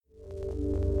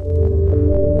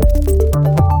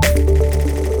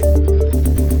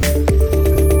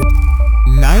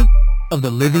of the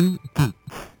living geek.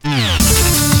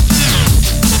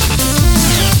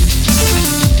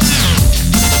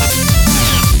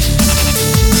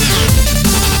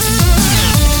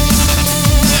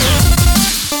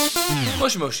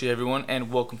 Moshi Moshi everyone,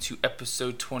 and welcome to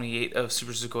episode 28 of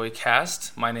Super Sugoi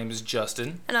Cast. My name is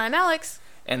Justin. And I'm Alex.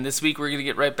 And this week we're going to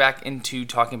get right back into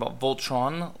talking about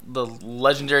Voltron, the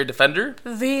legendary defender.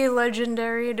 The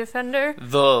legendary defender.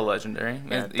 The legendary.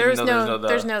 Yeah, Even there's though no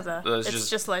the.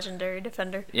 It's just legendary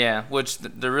defender. Yeah, which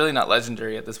they're really not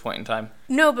legendary at this point in time.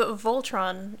 No, but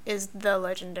Voltron is the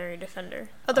legendary defender.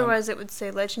 Otherwise, it would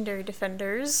say legendary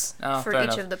defenders for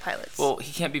each of the pilots. Well,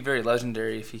 he can't be very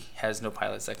legendary if he has no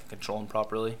pilots that can control him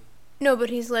properly. No, but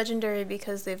he's legendary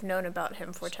because they've known about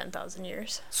him for 10,000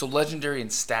 years. So legendary in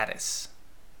status.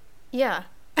 Yeah.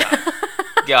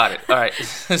 Got it. All right.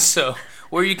 So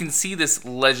where you can see this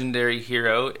legendary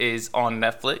hero is on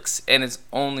Netflix, and it's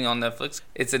only on Netflix.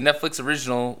 It's a Netflix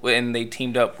original, and they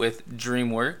teamed up with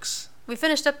DreamWorks. We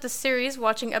finished up the series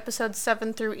watching episodes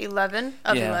 7 through 11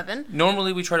 of 11.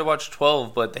 Normally we try to watch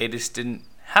 12, but they just didn't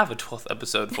have a 12th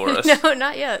episode for us. No,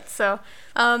 not yet. So,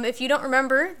 if you don't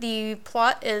remember, the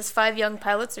plot is 5 young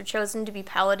pilots are chosen to be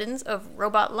paladins of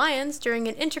robot lions during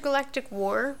an intergalactic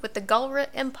war with the Galra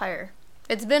Empire.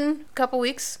 It's been a couple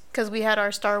weeks because we had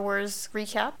our Star Wars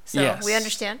recap, so Yes. we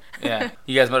understand. Yeah.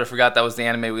 You guys might have forgot that was the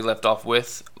anime we left off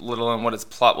with, little on what its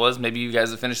plot was. Maybe you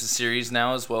guys have finished the series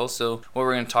now as well, so what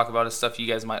we're going to talk about is stuff you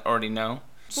guys might already know.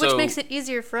 Which makes it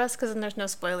easier for us because then there's no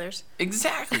spoilers.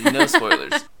 Exactly, no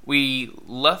spoilers. We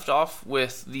left off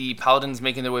with the paladins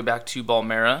making their way back to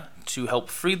Balmera to help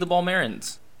free the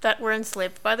Balmerans. That were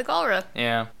enslaved by the Galra.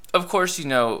 Yeah. Of course, you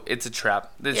know, it's a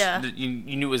trap. You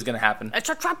knew it was going to happen. It's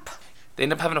a trap! They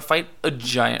end up having to fight a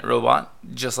giant robot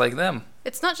just like them.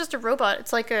 It's not just a robot.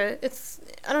 It's like it's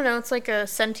like a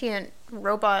sentient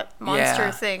robot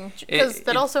monster thing. Because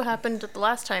that also happened the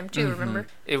last time, too, remember?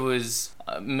 It was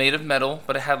made of metal,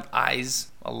 but it had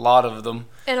eyes, a lot of them.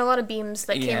 And a lot of beams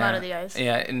that came out of the eyes.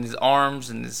 Yeah, in his arms,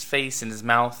 and his face, and his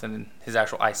mouth, and his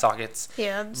actual eye sockets.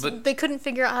 Yeah, but they couldn't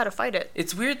figure out how to fight it.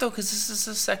 It's weird, though, because this is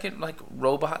the second,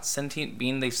 robot sentient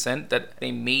being they've sent that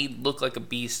they made look like a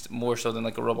beast more so than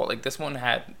like a robot. Like, this one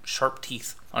had sharp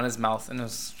teeth on his mouth, and it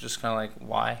was just kind of like,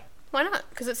 why? Why not?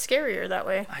 Because it's scarier that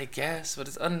way. I guess, but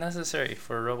it's unnecessary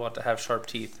for a robot to have sharp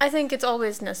teeth. I think it's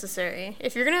always necessary.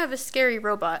 If you're going to have a scary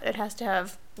robot, it has to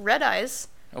have red eyes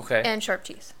and sharp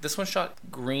teeth. This one shot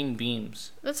green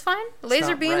beams. That's fine.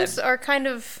 Laser beams are kind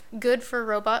of good for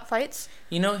robot fights.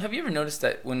 You know, have you ever noticed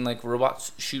that when,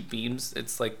 robots shoot beams,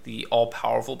 it's like the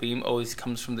all-powerful beam always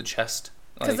comes from the chest?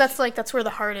 Because that's where the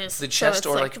heart is. The chest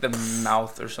or the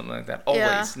mouth or something like that. Always.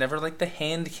 Yeah. Never the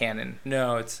hand cannon.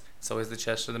 No, it's always the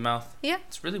chest or the mouth. Yeah.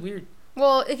 It's really weird.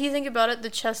 Well, if you think about it,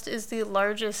 the chest is the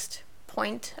largest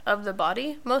point of the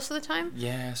body most of the time.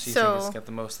 Yeah, so you think it's got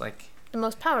the most the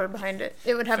most power behind it.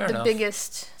 It would have the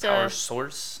biggest power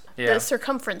source. Yeah. The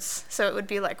circumference. So it would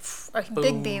be like a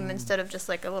big beam instead of just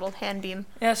like a little hand beam.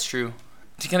 Yeah, that's true.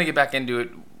 To kind of get back into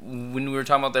it, when we were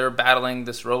talking about they were battling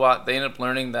this robot, they ended up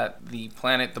learning that the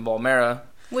planet, the Balmera,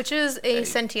 which is a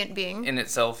sentient being in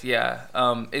itself,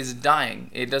 is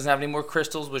dying. It doesn't have any more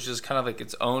crystals, which is kind of like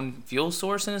its own fuel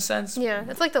source in a sense. Yeah,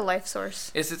 it's like the life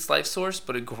source. It's its life source,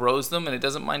 but it grows them, and it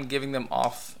doesn't mind giving them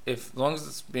off as long as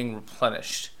it's being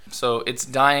replenished. So it's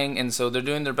dying, and so they're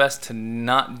doing their best to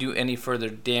not do any further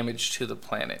damage to the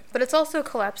planet. But it's also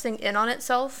collapsing in on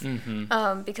itself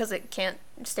because it can't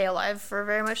stay alive for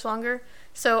very much longer.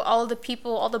 So all the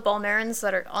Balmerans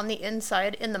that are on the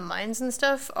inside in the mines and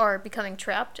stuff are becoming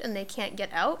trapped, and they can't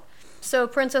get out. So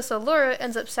Princess Allura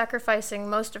ends up sacrificing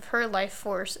most of her life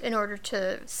force in order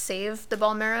to save the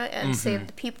Balmera and save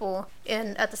the people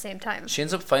at the same time. She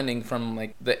ends up finding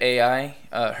from the AI,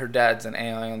 her dad's an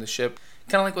AI on the ship,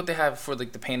 kind of like what they have for the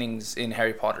paintings in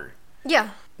Harry Potter.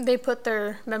 Yeah, they put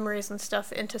their memories and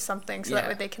stuff into something so that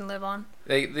way they can live on.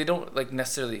 They don't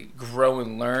necessarily grow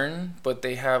and learn, but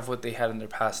they have what they had in their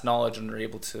past knowledge and are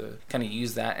able to kind of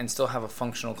use that and still have a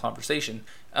functional conversation.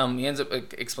 He ends up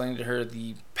explaining to her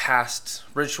the past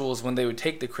rituals when they would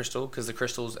take the crystal, because the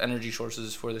crystal's energy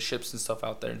sources for the ships and stuff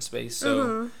out there in space.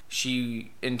 So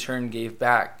she in turn gave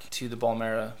back to the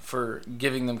Balmera for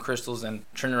giving them crystals and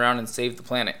turned around and saved the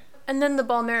planet. And then the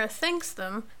Balmera thanks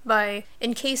them by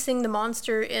encasing the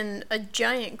monster in a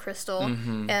giant crystal,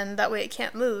 and that way it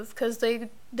can't move, because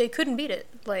they couldn't beat it.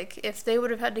 If they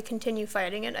would have had to continue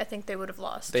fighting it, I think they would have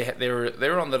lost. They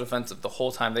were on the defensive the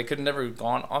whole time. They could have never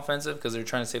gone offensive because they were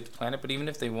trying to save the planet, but even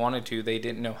if they wanted to, they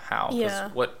didn't know how.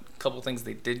 Because what couple things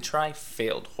they did try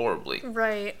failed horribly.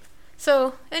 Right.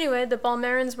 So, anyway, the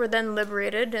Balmerans were then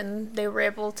liberated, and they were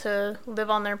able to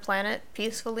live on their planet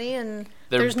peacefully and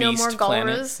there's no more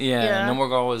planet. Galras. Yeah, no more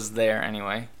Galras there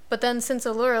anyway. But then since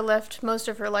Allura left most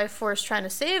of her life force trying to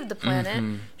save the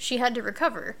planet, she had to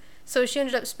recover. So she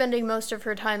ended up spending most of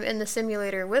her time in the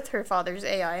simulator with her father's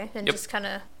AI and just kind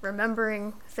of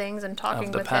remembering things and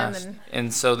talking with him.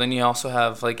 And so then you also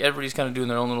have, like, everybody's kind of doing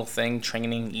their own little thing,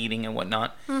 training, eating, and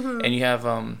whatnot. And you have,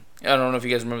 I don't know if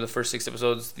you guys remember the first 6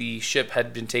 episodes, the ship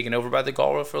had been taken over by the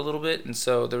Galra for a little bit, and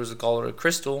so there was a Galra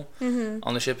crystal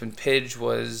on the ship, and Pidge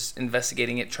was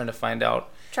investigating it, trying to find out.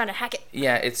 Trying to hack it.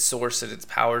 Yeah, its source and its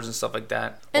powers and stuff like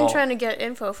that. And trying to get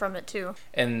info from it, too.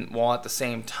 And while at the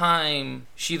same time,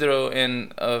 Shidro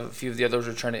and a few of the others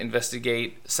were trying to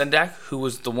investigate Sendak, who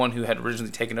was the one who had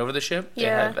originally taken over the ship.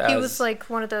 Yeah, he was like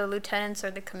one of the lieutenants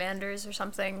or the commanders or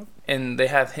something. And they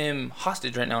have him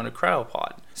hostage right now in a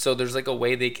cryopod. So there's like a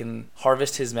way they can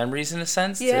harvest his memories in a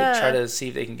sense to try to see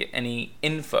if they can get any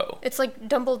info. It's like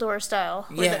Dumbledore style.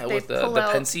 Yeah, with the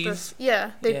Pensieve.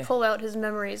 They pull out his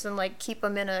memories and like keep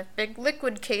them in a big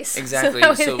liquid case. Exactly.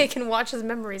 So that way they can watch his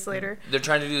memories later. They're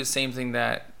trying to do the same thing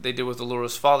that they did with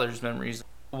Allura's father's memories.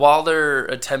 While they're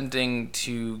attempting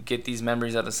to get these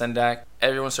memories out of Sendak,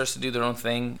 everyone starts to do their own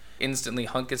thing. Instantly,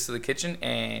 Hunk gets to the kitchen,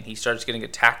 and he starts getting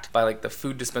attacked by, like, the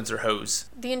food dispenser hose.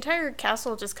 The entire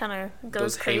castle just kind of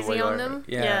goes crazy on them.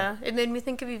 Yeah. It made me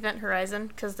think of Event Horizon,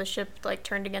 because the ship, like,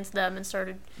 turned against them and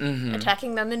started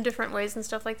attacking them in different ways and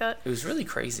stuff like that. It was really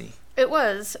crazy. It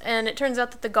was, and it turns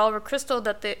out that the Galra crystal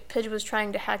that the Pidge was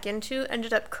trying to hack into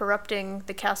ended up corrupting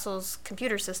the castle's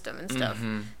computer system and stuff.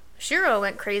 Shiro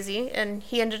went crazy, and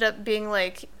he ended up being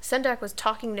like, Sendak was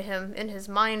talking to him in his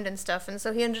mind and stuff, and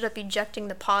so he ended up ejecting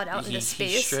the pod out into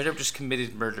space. He straight up just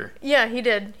committed murder. Yeah, he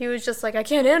did. He was just like, I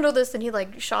can't handle this, and he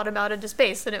like shot him out into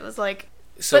space, and it was like,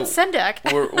 but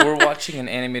Sendak. we're watching an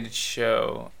animated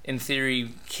show. In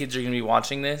theory, kids are going to be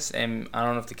watching this, and I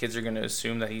don't know if the kids are going to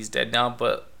assume that he's dead now,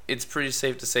 but it's pretty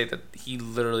safe to say that he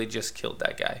literally just killed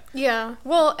that guy. Yeah.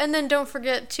 Well, and then don't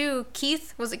forget, too,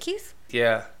 Keith. Was it Keith?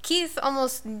 Yeah. Keith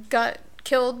almost got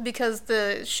killed because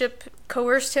the ship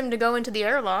coerced him to go into the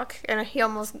airlock, and he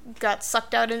almost got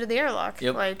sucked out into the airlock.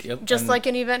 Just like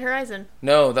in Event Horizon.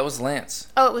 No, that was Lance.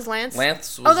 Oh, it was Lance?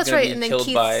 Lance was going to be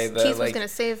killed by the Keith was going to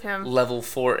save him. Level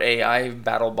 4 AI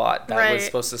battle bot that was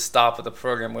supposed to stop, but the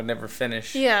program would never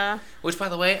finish. Yeah. Which, by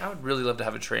the way, I would really love to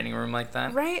have a training room like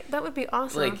that. Right? That would be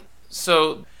awesome.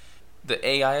 So the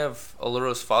AI of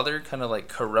Allura's father kind of like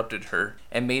corrupted her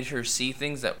and made her see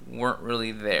things that weren't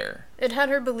really there. It had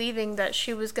her believing that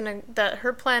that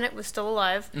her planet was still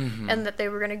alive and that they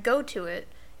were gonna go to it.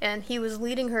 And he was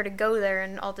leading her to go there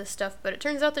and all this stuff, but it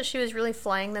turns out that she was really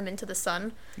flying them into the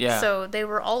sun. Yeah. So they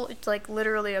were all, like,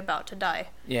 literally about to die.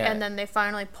 Yeah. And then they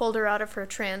finally pulled her out of her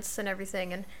trance and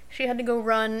everything, and she had to go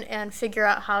run and figure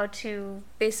out how to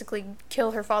basically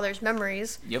kill her father's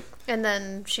memories. Yep. And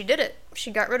then she did it. She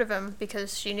got rid of him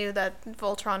because she knew that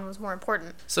Voltron was more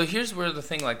important. So here's where the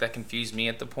thing like that confused me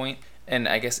at the point. And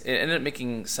I guess it ended up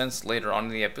making sense later on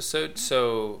in the episode.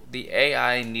 So the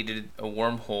AI needed a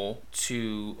wormhole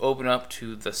to open up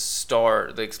to the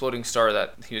star, the exploding star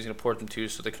that he was going to port them to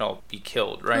so they can all be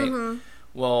killed, right?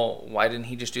 Well, why didn't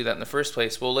he just do that in the first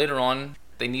place? Well, later on,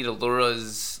 they need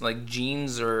Allura's like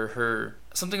genes or her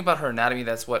something about her anatomy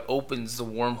that's what opens the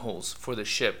wormholes for the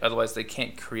ship. Otherwise, they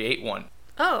can't create one.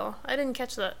 Oh, I didn't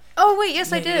catch that. Oh, wait,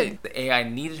 yes, I did. The AI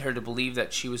needed her to believe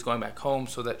that she was going back home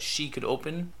so that she could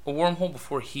open a wormhole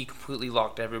before he completely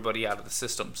locked everybody out of the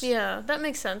systems. Yeah, that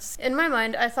makes sense. In my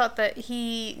mind, I thought that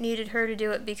he needed her to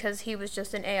do it because he was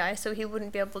just an AI, so he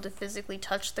wouldn't be able to physically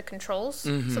touch the controls.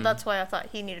 So that's why I thought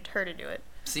he needed her to do it.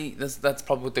 See, that's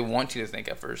probably what they want you to think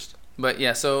at first. But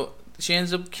yeah, so she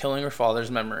ends up killing her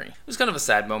father's memory. It was kind of a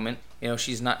sad moment. You know,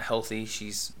 she's not healthy.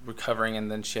 She's recovering,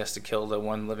 and then she has to kill the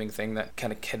one living thing that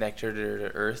kind of connected her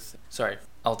to Earth. Sorry,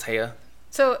 Altea.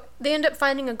 So they end up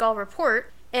finding a Galra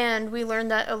port, and we learn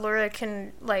that Allura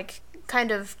can, like,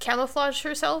 kind of camouflage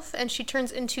herself, and she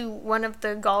turns into one of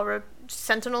the Galra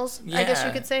sentinels, I guess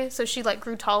you could say. So she, like,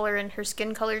 grew taller, and her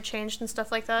skin color changed and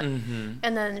stuff like that. And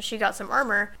then she got some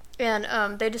armor.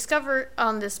 And they discover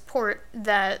on this port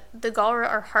that the Galra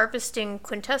are harvesting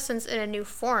quintessence in a new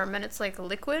form, and it's like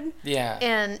liquid. Yeah.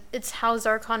 And it's how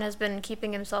Zarkon has been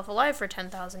keeping himself alive for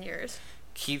 10,000 years.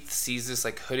 Keith sees this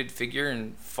like hooded figure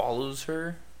and follows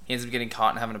her. He ends up getting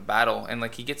caught and having a battle, and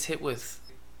like he gets hit with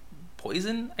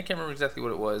poison. I can't remember exactly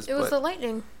what it was. It was the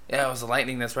lightning. Yeah, it was the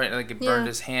lightning. That's right. Like it burned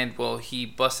his hand. Well, he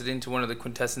busted into one of the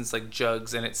quintessence like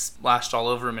jugs, and it splashed all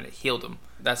over him, and it healed him.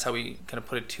 That's how we kind of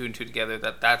put 2 and 2 together.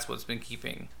 That's what's been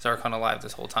keeping Zarkon alive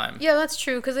this whole time. Yeah, that's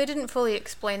true because they didn't fully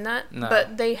explain that,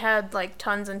 but they had like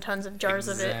tons and tons of jars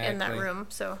of it in that room.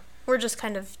 So We're just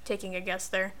kind of taking a guess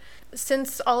there.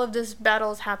 Since all of this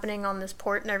battle is happening on this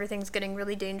port and everything's getting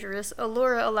really dangerous,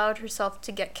 Allura allowed herself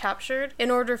to get captured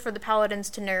in order for the Paladins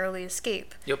to narrowly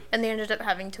escape. Yep. And they ended up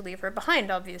having to leave her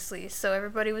behind, obviously. So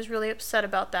everybody was really upset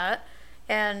about that.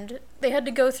 And they had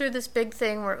to go through this big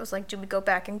thing where it was like, do we go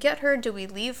back and get her? Do we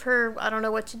leave her? I don't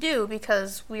know what to do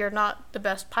because we are not the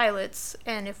best pilots.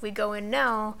 And if we go in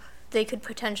now, they could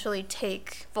potentially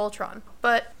take Voltron.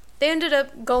 But they ended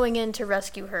up going in to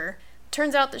rescue her.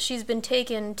 Turns out that she's been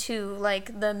taken to,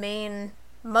 like, the main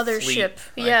mothership.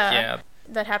 Fleet. Yeah.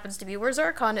 That happens to be where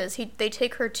Zarkon is. They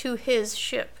take her to his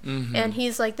ship. And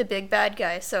he's, like, the big bad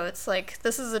guy. So it's like,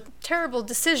 this is a terrible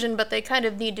decision, but they kind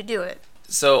of need to do it.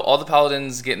 So all the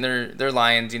Paladins get in their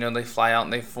lions, they fly out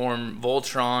and they form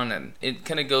Voltron, and it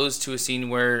kind of goes to a scene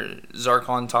where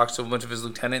Zarkon talks to a bunch of his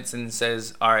lieutenants and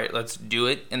says, all right, let's do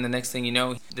it. And the next thing you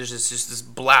know, there's just this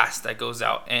blast that goes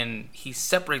out, and he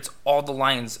separates all the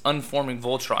lions, unforming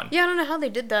Voltron. Yeah, I don't know how they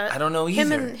did that. I don't know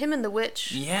either. Him and the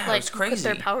witch. Yeah, like, it was crazy. Put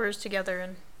their powers together,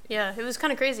 and yeah, it was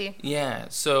kind of crazy. Yeah,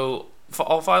 so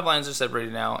all 5 lions are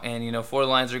separated now, and 4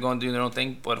 lions are going to do their own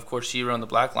thing, but of course She-Ra and the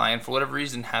Black Lion, for whatever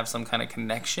reason, have some kind of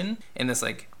connection in this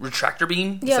like retractor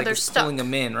beam. Yeah, like they're it's stuck. pulling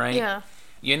them in, right? Yeah.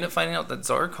 You end up finding out that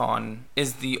Zarkon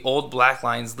is the old Black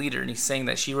Lion's leader, and he's saying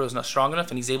that She-Ra is not strong enough,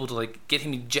 and he's able to like get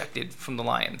him ejected from the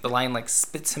lion. The lion like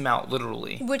spits him out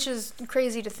literally. Which is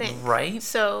crazy to think. Right?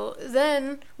 So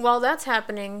then, while that's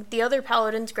happening, the other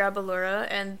Paladins grab Allura,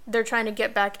 and they're trying to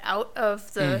get back out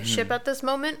of the ship at this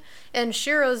moment. And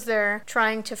Shiro's there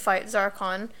trying to fight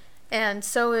Zarkon, and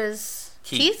so is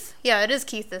Keith? Yeah, it is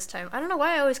Keith this time. I don't know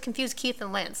why I always confuse Keith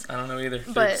and Lance. I don't know either.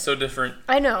 But They're so different.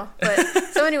 I know, but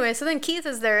so anyway, so then Keith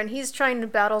is there, and he's trying to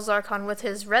battle Zarkon with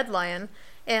his red lion,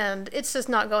 and it's just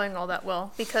not going all that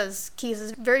well because Keith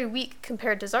is very weak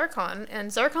compared to Zarkon,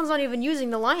 and Zarkon's not even using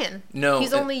the lion. No.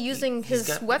 He's only using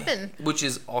his weapon. Which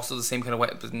is also the same kind of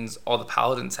weapons all the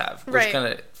Paladins have. Which Right. kind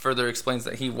of further explains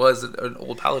that he was an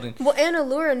old Paladin. Well, and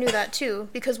Allura knew that too,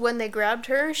 because when they grabbed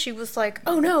her, she was like,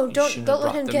 "Oh no, don't shouldn't have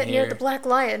let him brought get them near here." the Black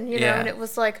Lion," you know, Yeah. and it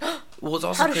was like, Well, it's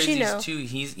also How does she crazy know? too.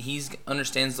 He's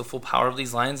understands the full power of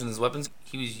these lions and his weapons.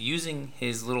 He was using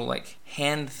his little like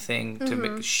hand thing to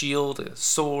make a shield, a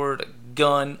sword, a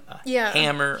gun, a yeah,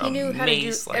 hammer, he knew a how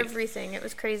mace. to do everything. It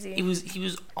was crazy. He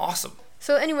was awesome.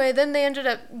 So anyway, then they ended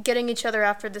up getting each other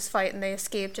after this fight, and they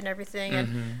escaped and everything.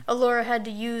 And Allura had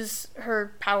to use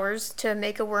her powers to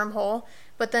make a wormhole.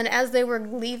 But then, as they were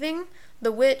leaving,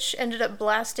 the witch ended up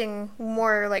blasting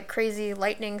more like crazy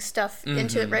lightning stuff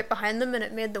into it right behind them, and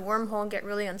it made the wormhole get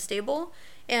really unstable.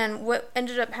 And what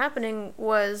ended up happening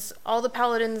was all the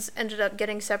Paladins ended up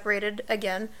getting separated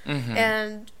again,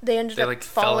 and they ended They up like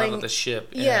falling. fell out of the ship.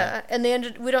 Yeah, and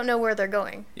we don't know where they're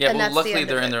going. Yeah, and well, that's luckily the end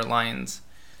they're of in it. their lions.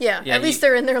 Yeah, Yeah, at least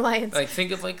they're in their lions. Like think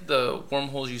of like the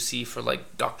wormholes you see for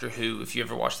like Doctor Who, if you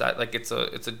ever watch that. Like it's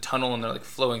a tunnel and they're like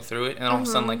flowing through it, and then all of a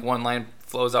sudden like one line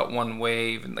flows out one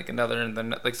wave and like another, and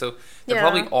then like so they're Yeah.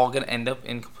 probably all gonna end up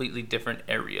in completely different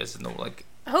areas in the like.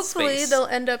 Hopefully space. they'll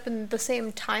end up in the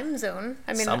same time zone.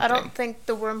 I mean, I Something. don't think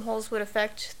the wormholes would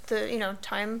affect the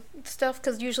time stuff,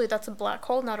 because usually that's a black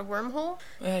hole, not a wormhole.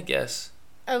 Yeah, I guess.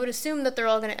 I would assume that they're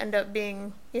all going to end up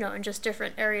being, in just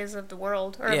different areas of the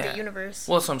world or of Yeah. the universe.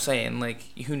 Well, that's what I'm saying. Like,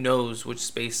 who knows which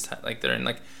space like they're in?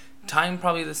 Like, time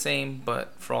probably the same,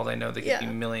 but for all they know, they could be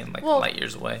a million light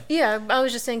years away. Yeah, I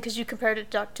was just saying because you compared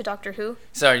it to Doctor Who.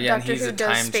 Sorry, yeah, Doctor and he's Who a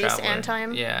does time space traveler. and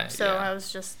time. Yeah, So yeah. I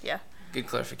was just Good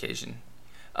clarification.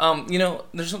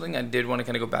 There's something I did want to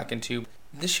kind of go back into.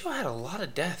 This show had a lot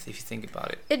of death, if you think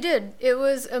about it. It did. It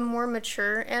was a more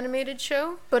mature animated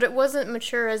show, but it wasn't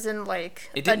mature as in like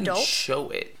It didn't adult. show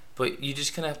it, but you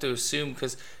just kind of have to assume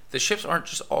because the ships aren't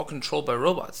just all controlled by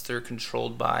robots. They're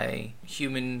controlled by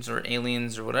humans or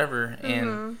aliens or whatever.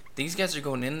 And these guys are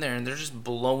going in there and they're just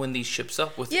blowing these ships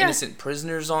up with innocent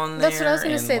prisoners on there. That's what I was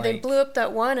going to say. They like, blew up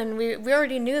that one, and we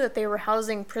already knew that they were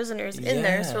housing prisoners in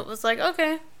there. So it was like,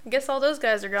 okay, I guess all those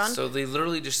guys are gone. So they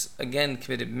literally just, again,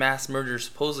 committed mass murder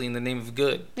supposedly in the name of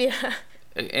good. Yeah.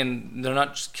 And they're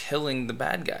not just killing the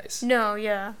bad guys. No,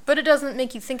 yeah. But it doesn't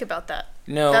make you think about that.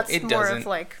 No, That's it more doesn't. of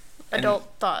like adult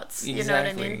thoughts. Exactly. You know what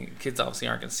I mean? Kids obviously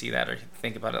aren't going to see that or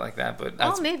think about it like that. But Oh,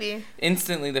 that's maybe.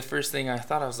 instantly the first thing I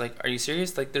thought. I was like, are you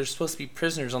serious? Like, there's supposed to be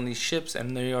prisoners on these ships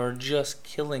and they are just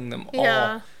killing them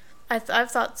Yeah. all.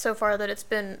 I've thought so far that it's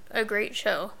been a great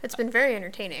show. It's been very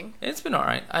entertaining. It's been all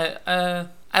right.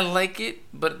 I like it,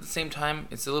 but at the same time,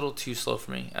 it's a little too slow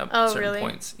for me at certain really?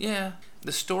 points. Yeah.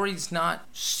 The story's not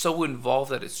so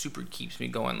involved that it super keeps me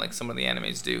going like some of the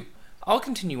animes do. I'll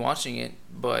continue watching it,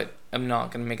 but I'm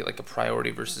not going to make it like a priority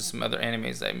versus some other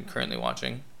animes that I'm currently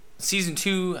watching. Season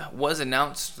 2 was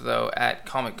announced, though, at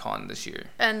Comic-Con this year.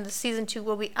 And season 2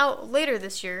 will be out later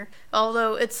this year,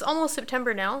 although it's almost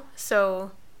September now,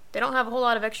 so they don't have a whole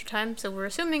lot of extra time, so we're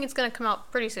assuming it's going to come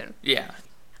out pretty soon. Yeah.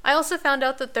 I also found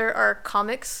out that there are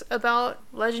comics about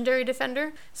Legendary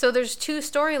Defender. So there's 2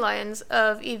 storylines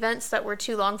of events that were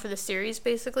too long for the series,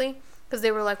 basically. Because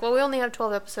they were like, well, we only have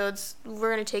 12 episodes.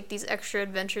 We're going to take these extra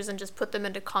adventures and just put them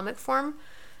into comic form.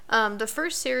 The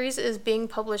first series is being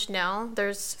published now.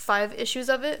 There's 5 issues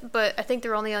of it, but I think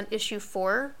they're only on issue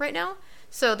 4 right now.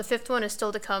 So the 5th one is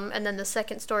still to come, and then the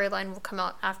second storyline will come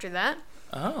out after that.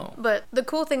 Oh. But the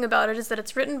cool thing about it is that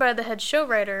it's written by the head show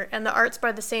writer, and the art's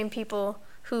by the same people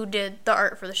who did the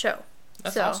art for the show.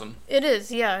 That's awesome. It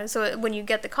is, yeah. So when you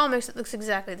get the comics, it looks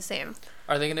exactly the same.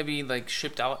 Are they going to be, like,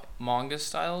 shipped out manga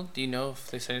style? Do you know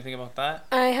if they said anything about that?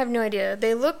 I have no idea.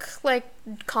 They look like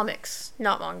comics,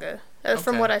 not manga,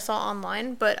 from what I saw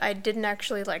online, but I didn't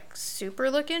actually, like,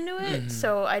 super look into it,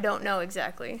 so I don't know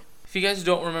exactly. If you guys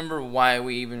don't remember why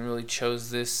we even really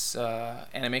chose this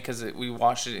anime, because we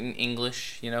watched it in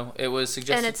English, you know, it was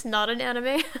suggested. And it's not an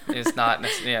anime. It's not.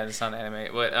 Yeah, it's not an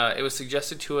anime. But it was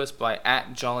suggested to us by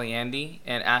 @JollyAndy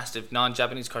and asked if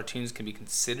non-Japanese cartoons can be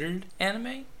considered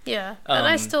anime. Yeah, and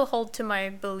I still hold to my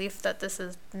belief that this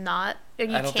is not. You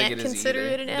I don't think can't it is consider either.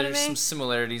 it an anime. There's some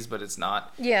similarities, but it's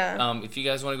not. Yeah. If you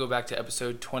guys want to go back to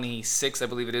episode 26, I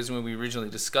believe it is, when we originally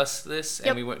discussed this,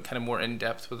 and we went kind of more in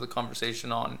depth with the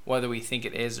conversation on whether we think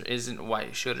it is or isn't, why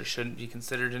it should or shouldn't be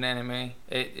considered an anime.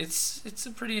 It's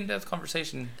a pretty in-depth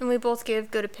conversation. And we both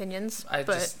gave good opinions. I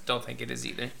just don't think it is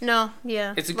either. No,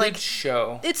 yeah. It's a good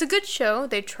show. It's a good show.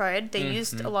 They tried. They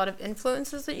used a lot of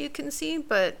influences that you can see,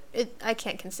 but I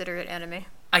can't consider it anime.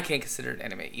 I can't consider it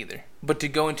anime either. But to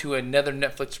go into another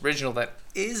Netflix original that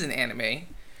is an anime.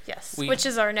 Yes, which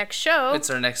is our next show. It's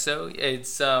our next show.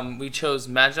 It's we chose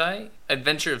Magi,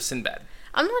 Adventure of Sinbad.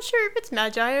 I'm not sure if it's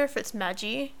Magi or if it's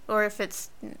Magi or if it's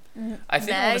Maggie.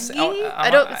 It's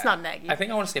not Maggie. I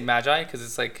think I want to say Magi because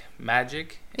it's like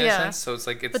magic in a sense. So it's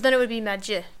like it's. But then it would be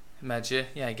Magi. Magi,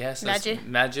 yeah, I guess. Magi.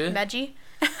 Magi.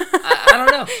 I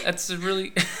don't know. That's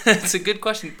it's a good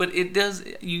question, but it does.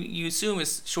 You assume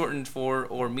it's shortened for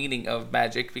or meaning of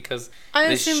magic because I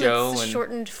this assume show it's and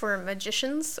shortened for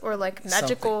magicians or like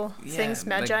magical things,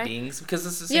 magi, like beings. Because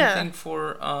it's the same thing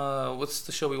for what's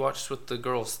the show we watched with the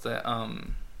girls? The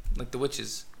like the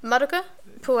witches. Madoka,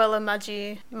 Puella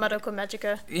Magi, Madoka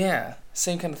Magica. Yeah,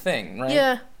 same kind of thing, right?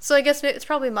 Yeah. So I guess it's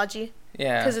probably Magi.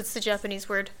 Yeah. Because it's the Japanese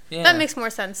word. Yeah. That makes more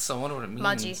sense. So I wonder what it means.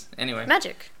 Magi. Anyway.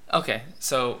 Magic. Okay,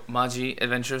 so Magi,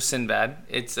 Adventure of Sinbad.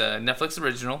 It's a Netflix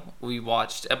original. We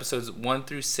watched episodes 1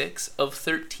 through 6 of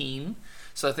 13.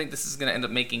 So I think this is going to end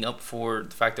up making up for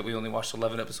the fact that we only watched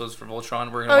 11 episodes for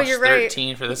Voltron. We're going to watch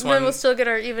 13 for this one. Then we'll still get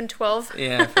our even 12.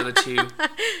 Yeah, for the 2.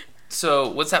 So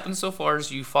what's happened so far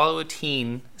is you follow a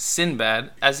teen,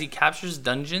 Sinbad, as he captures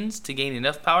dungeons to gain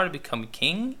enough power to become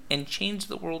king and change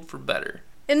the world for better.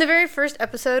 In the very first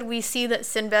episode, we see that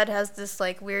Sinbad has this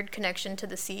like weird connection to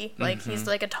the sea. Like he's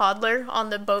like a toddler on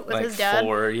the boat with his dad.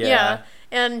 4, yeah.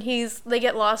 And they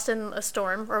get lost in a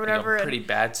storm or whatever. Like a pretty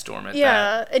bad storm at that.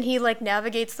 Yeah, and he like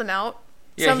navigates them out.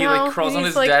 Yeah, somehow. He like crawls on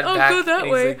his like, dad's back. Go that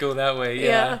and way. He's like, go that way.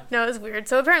 Yeah. No, it's weird.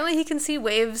 So apparently he can see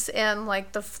waves and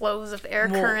like the flows of air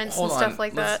currents and stuff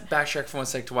like that. Let's backtrack for 1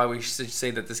 sec to why we should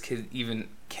say that this kid even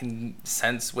can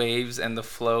sense waves and the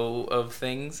flow of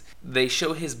things. They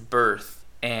show his birth.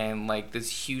 And like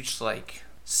this huge like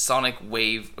sonic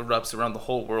wave erupts around the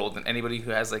whole world, and anybody who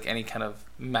has like any kind of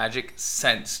magic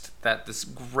sensed that this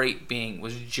great being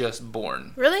was just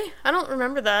born. Really? I don't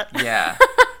remember that. Yeah.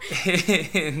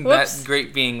 That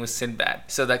great being was Sinbad.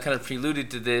 So that kind of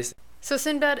preluded to this. So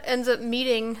Sinbad ends up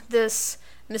meeting this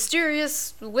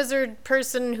mysterious wizard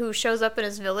person who shows up in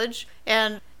his village,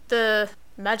 and the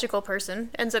magical person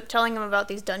ends up telling him about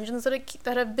these dungeons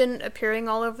that have been appearing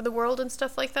all over the world and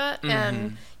stuff like that.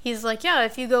 And he's like, yeah,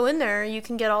 if you go in there, you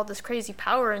can get all this crazy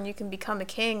power and you can become a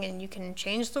king and you can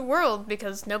change the world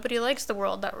because nobody likes the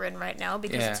world that we're in right now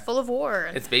because it's full of war.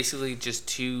 It's basically just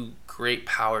 2 great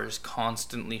powers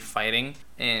constantly fighting,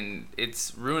 and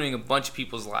it's ruining a bunch of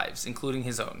people's lives, including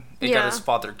his own. It got his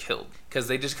father killed because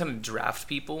they just kind of draft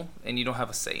people and you don't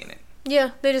have a say in it.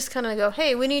 Yeah, they just kind of go,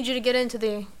 hey, we need you to get into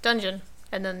the dungeon.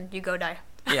 And then you go die.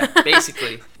 Yeah,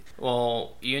 basically.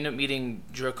 Well, you end up meeting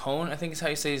Dracone, I think is how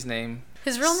you say his name.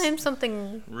 His real name's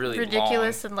something really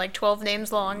ridiculous and like 12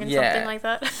 names long and something like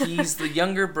that. He's the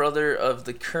younger brother of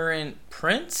the current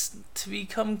prince to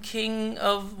become king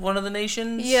of one of the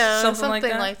nations. Yeah, something like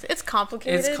that. It's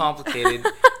complicated. It's complicated.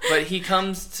 But he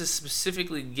comes to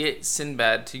specifically get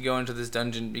Sinbad to go into this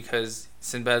dungeon because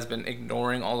Sinbad's been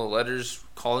ignoring all the letters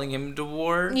calling him to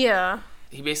war. Yeah.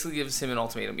 he basically gives him an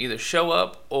ultimatum: either show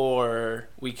up or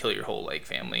we kill your whole like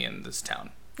family in this town.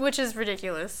 Which is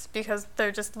ridiculous, because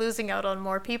they're just losing out on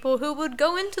more people who would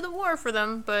go into the war for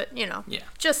them, but, you know,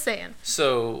 just saying.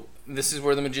 So, this is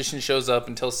where the magician shows up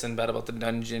and tells Sinbad about the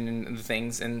dungeon and the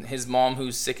things, and his mom,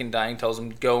 who's sick and dying, tells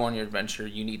him, go on your adventure,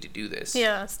 you need to do this.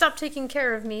 Yeah, stop taking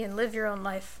care of me and live your own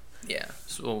life. Yeah,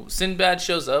 so Sinbad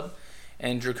shows up,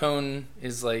 and Dracone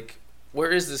is like, where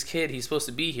is this kid? He's supposed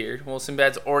to be here. Well,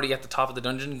 Sinbad's already at the top of the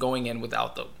dungeon, going in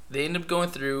without them. They end up going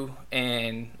through,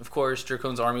 and, of course,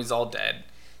 Dracone's army's all dead.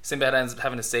 Sinbad ends up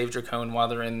having to save Dracone while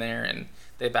they're in there, and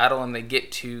they battle, and they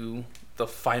get to the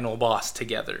final boss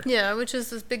together. Yeah, which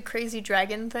is this big crazy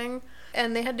dragon thing.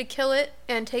 And they had to kill it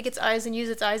and take its eyes and use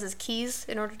its eyes as keys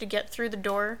in order to get through the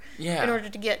door. Yeah. In order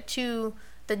to get to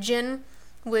the djinn,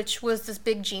 which was this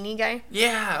big genie guy.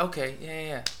 Yeah, okay,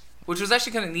 yeah. Which was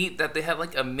actually kind of neat that they had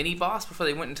like a mini boss before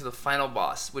they went into the final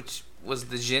boss, which was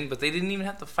the djinn, but they didn't even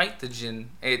have to fight the djinn.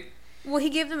 Well,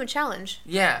 he gave them a challenge.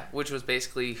 Yeah, which was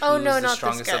basically who's the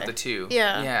strongest of the two.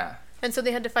 Yeah. And so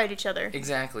they had to fight each other.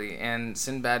 Exactly, and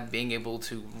Sinbad being able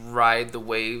to ride the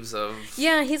waves of...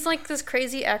 Yeah, he's like this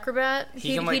crazy acrobat.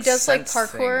 He does like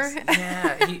parkour.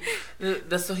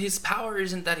 Yeah, so his power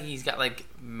isn't that he's got like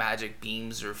magic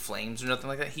beams or flames or nothing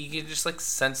like that. He can just like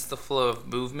sense the flow of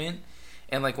movement.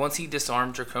 And, like, once he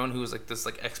disarmed Dracone, who was, like, this,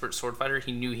 like, expert sword fighter,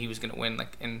 he knew he was going to win,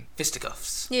 like, in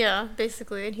fisticuffs. Yeah,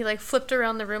 basically. And he, like, flipped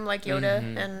around the room like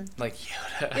Yoda and... Like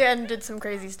Yoda. Yeah, and did some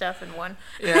crazy stuff and won.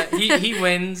 Yeah, he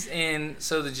wins, and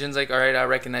so the djinn's like, all right, I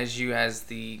recognize you as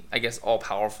the, I guess,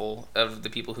 all-powerful of the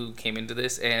people who came into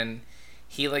this. And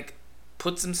he, like,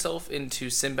 puts himself into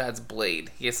Sinbad's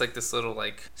blade. He gets, like, this little,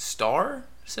 like, star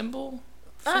symbol.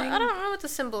 I don't know what the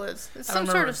symbol is. It's some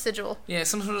sort of sigil. Yeah,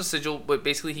 some sort of sigil, but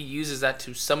basically he uses that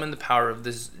to summon the power of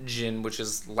this djinn, which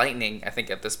is lightning, I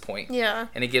think, at this point. Yeah.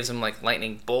 And it gives him, like,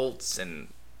 lightning bolts and...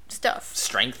 stuff.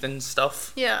 Strength and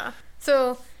stuff. Yeah.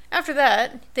 So, after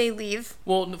that, they leave.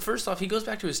 Well, first off, he goes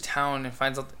back to his town and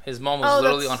finds out his mom was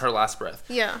literally on her last breath.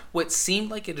 Yeah. What seemed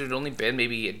like it had only been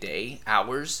maybe a day,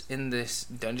 hours in this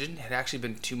dungeon, had actually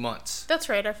been 2 months. That's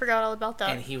right, I forgot all about that.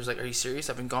 And he was like, are you serious?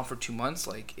 I've been gone for 2 months?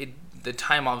 Like, the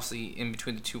time, obviously, in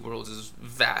between the two worlds is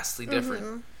vastly different.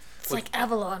 Mm-hmm. It's like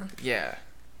Avalon. Yeah.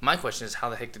 My question is, how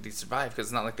the heck did he survive? Because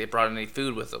it's not like they brought any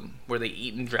food with them. Were they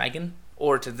eating dragon?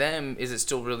 Or to them, is it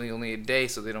still really only a day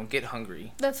so they don't get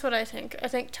hungry? That's what I think. I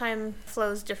think time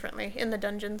flows differently in the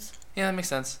dungeons. Yeah, that makes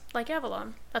sense. Like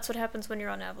Avalon. That's what happens when you're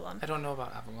on Avalon. I don't know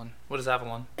about Avalon. What is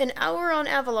Avalon? An hour on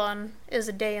Avalon is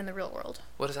a day in the real world.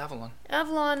 What is Avalon?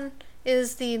 Avalon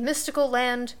is the mystical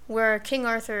land where King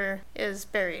Arthur is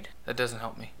buried. That doesn't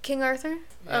help me. King Arthur?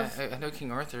 Yeah, I know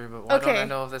King Arthur, but why don't I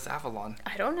know if that's Avalon?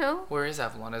 I don't know. Where is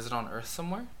Avalon? Is it on Earth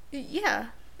somewhere? Yeah.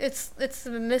 It's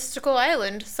a mystical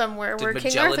island somewhere where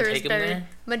Magellan King Arthur is take him buried. there?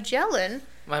 Magellan?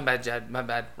 My bad, Jad. My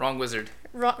bad. Wrong wizard.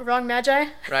 Wrong Magi?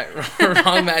 Right,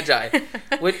 wrong Magi.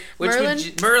 Which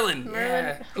Merlin? Merlin.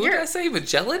 Yeah. Who did I say?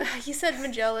 Magellan? You said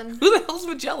Magellan. Who the hell's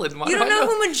Magellan? Why you don't know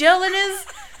who Magellan is?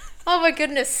 Oh my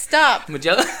goodness, stop.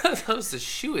 Magellan? That was the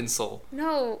shoe insole.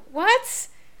 No, what?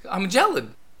 I'm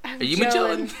Magellan. Are you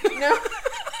Magellan? No.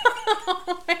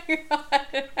 Oh my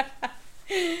god.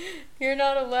 You're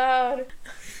not allowed.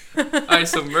 Alright,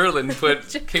 so Merlin put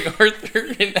King Arthur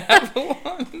in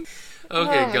Avalon.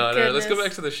 Okay, God. Alright, let's go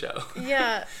back to the show.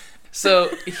 Yeah. So,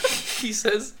 he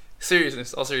says,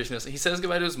 all seriousness, he says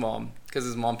goodbye to his mom, because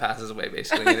his mom passes away,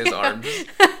 basically, in his arms.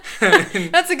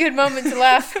 That's a good moment to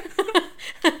laugh.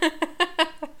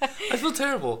 I feel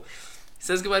terrible. He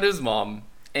says goodbye to his mom,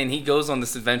 and he goes on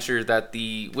this adventure that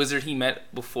the wizard he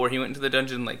met before he went into the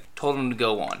dungeon, like, told him to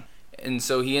go on. And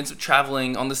so he ends up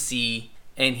traveling on the sea,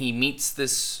 and he meets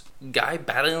this guy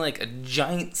battling, like, a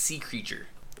giant sea creature.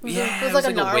 Yeah, it was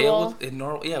like a narwhal.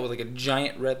 With like a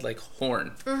giant red, like,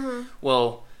 horn. Mm-hmm.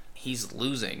 Well, he's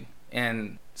losing,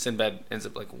 and Sinbad ends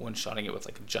up, like, one-shotting it with,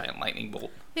 like, a giant lightning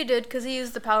bolt. He did, because he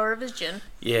used the power of his djinn.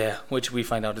 Yeah, which we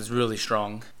find out is really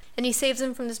strong. And he saves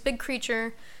him from this big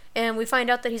creature, and we find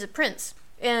out that he's a prince.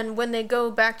 And when they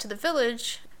go back to the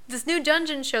village, this new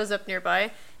dungeon shows up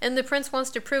nearby, and the prince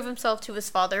wants to prove himself to his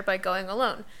father by going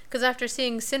alone. Because after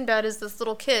seeing Sinbad as this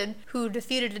little kid who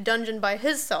defeated a dungeon by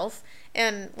himself,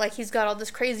 and, like, he's got all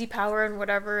this crazy power and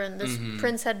whatever, and this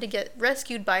prince had to get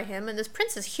rescued by him, and this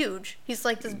prince is huge. He's,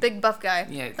 like, this big buff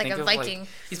guy, like a Viking.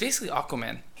 He's basically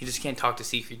Aquaman. He just can't talk to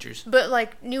sea creatures. But,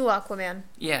 like, new Aquaman.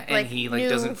 Yeah, and he, like,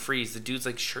 doesn't freeze. The dude's,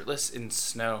 like, shirtless in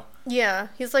snow. Yeah,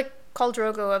 he's like Khal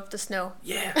Drogo of the snow.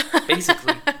 Yeah,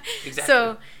 basically. Exactly.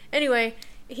 So, anyway,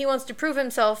 he wants to prove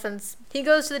himself, and he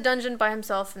goes to the dungeon by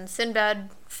himself, and Sinbad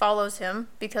follows him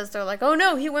because they're like, oh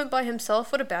no, he went by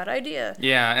himself, what a bad idea.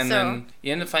 Yeah, and then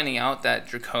you end up finding out that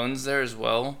Dracone's there as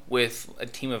well with a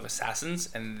team of assassins,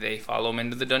 and they follow him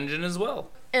into the dungeon as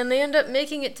well. And they end up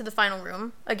making it to the final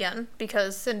room again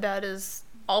because Sinbad is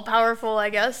all-powerful, I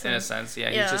guess. In a sense,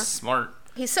 yeah, he's just smart.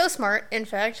 He's so smart, in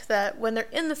fact, that when they're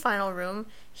in the final room,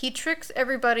 he tricks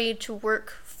everybody to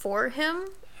work for him,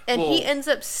 and he ends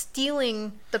up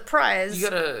stealing the prize.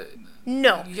 You gotta...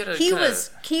 No, he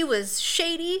was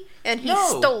shady, and he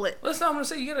stole it. Well, that's not what I'm going to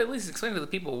say. You got to at least explain to the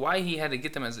people why he had to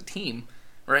get them as a team,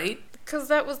 right? Because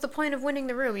that was the point of winning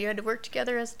the room. You had to work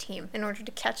together as a team in order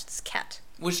to catch this cat.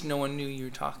 Which no one knew you were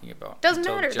talking about. Doesn't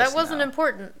matter. That wasn't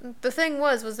important. The thing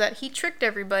was that he tricked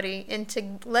everybody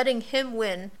into letting him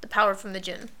win the power from the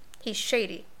djinn. He's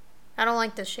shady. I don't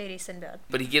like this shady Sinbad.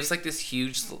 But he gives like this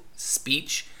huge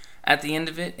speech at the end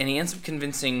of it, and he ends up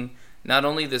convincing not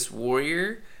only this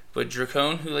warrior, but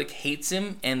Dracone, who like hates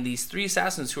him, and these 3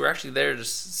 assassins who are actually there to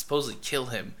supposedly kill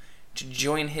him, to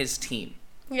join his team.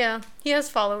 Yeah, he has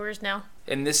followers now.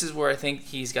 And this is where I think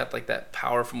he's got like that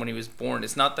power from when he was born.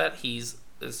 It's not that he's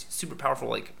a super powerful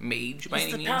like mage by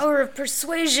any means. The power of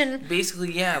persuasion.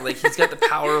 Basically, yeah, like he's got the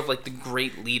power of like the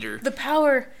great leader. The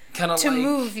power kinda to like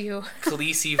move you.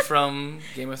 Khaleesi from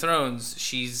Game of Thrones.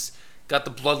 She's got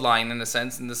the bloodline in a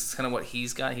sense, and this is kind of what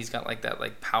he's got. He's got like that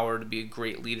like power to be a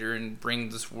great leader and bring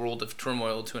this world of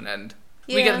turmoil to an end.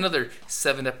 Yeah. We got another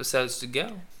 7 episodes to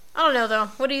go. I don't know though.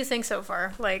 What do you think so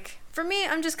far? Like for me,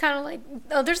 I'm just kind of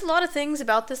like, there's a lot of things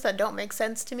about this that don't make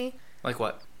sense to me. Like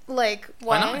what? Like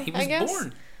why? Why not? He was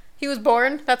born. He was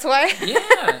born. That's why.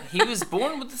 Yeah, he was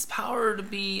born with this power to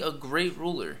be a great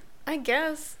ruler. I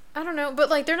guess. I don't know, but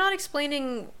like they're not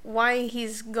explaining why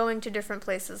he's going to different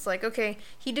places. Like, okay,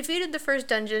 he defeated the first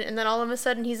dungeon, and then all of a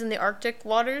sudden he's in the Arctic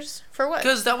waters for what?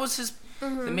 Because that was his. The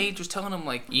mage was telling him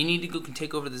like, you need to go and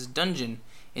take over this dungeon,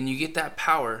 and you get that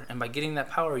power, and by getting that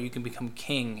power, you can become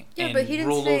king and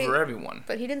rule over everyone.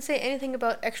 But he didn't say anything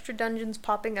about extra dungeons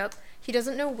popping up. He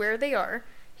doesn't know where they are.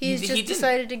 He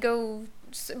decided to go.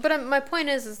 But my point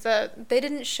is that they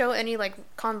didn't show any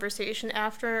like conversation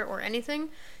after or anything.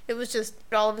 It was just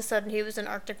all of a sudden he was in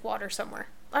Arctic water somewhere.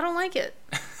 I don't like it.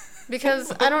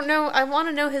 Because I don't know. I want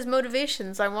to know his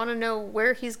motivations. I want to know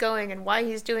where he's going and why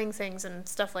he's doing things and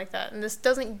stuff like that. And this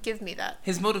doesn't give me that.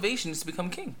 His motivation is to become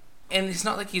king. And it's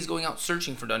not like he's going out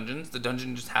searching for dungeons. The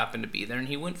dungeon just happened to be there and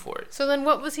he went for it. So then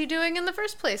what was he doing in the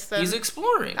first place then? He's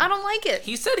exploring. I don't like it.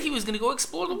 He said he was going to go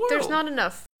explore the world. There's not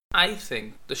enough. I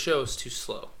think the show is too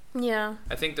slow. Yeah.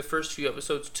 I think the first few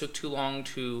episodes took too long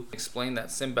to explain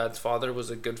that Sinbad's father was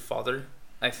a good father.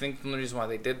 I think the reason why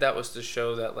they did that was to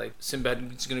show that like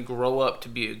Sinbad is going to grow up to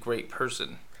be a great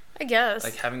person. I guess.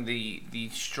 Like having the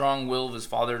strong will of his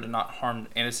father to not harm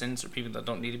innocents or people that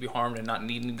don't need to be harmed and not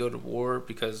needing to go to war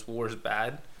because war is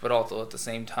bad. But also at the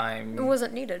same time... It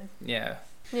wasn't needed. Yeah.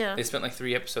 Yeah. They spent like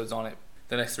 3 episodes on it.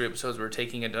 The next 3 episodes were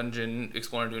taking a dungeon,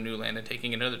 exploring to a new land, and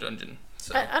taking another dungeon.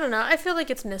 So I don't know. I feel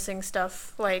like it's missing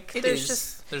stuff. Like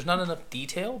there's not enough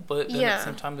detail, but then at the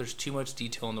same time there's too much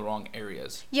detail in the wrong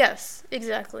areas. Yes,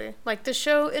 exactly. Like the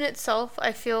show in itself,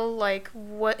 I feel like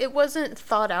it wasn't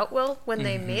thought out well when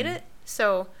they made it.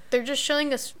 So they're just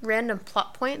showing us random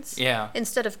plot points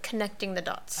instead of connecting the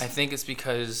dots. I think it's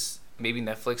because maybe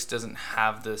Netflix doesn't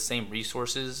have the same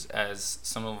resources as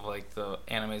some of like the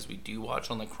animes we do watch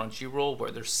on the Crunchyroll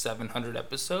where there's 700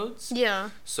 episodes.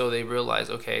 Yeah. So they realize,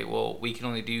 okay, well, we can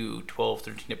only do 12,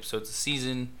 13 episodes a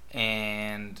season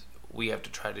and we have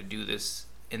to try to do this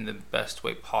in the best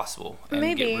way possible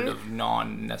and get rid of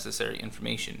non-necessary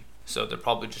information. So they're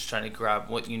probably just trying to grab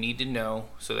what you need to know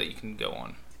so that you can go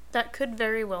on. That could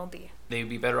very well be. They'd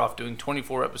be better off doing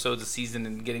 24 episodes a season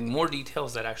and getting more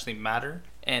details that actually matter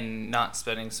and not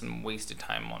spending some wasted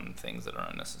time on things that are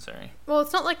unnecessary. Well,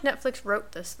 it's not like Netflix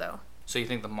wrote this, though. So you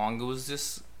think the manga was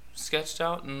just sketched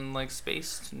out and, like,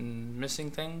 spaced and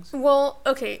missing things? Well,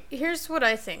 okay, here's what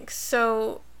I think.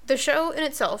 So the show in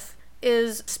itself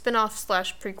is spin-off /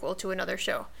 prequel to another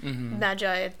show,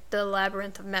 Magi, The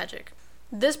Labyrinth of Magic.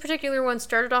 This particular one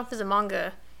started off as a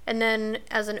manga and then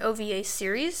as an OVA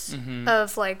series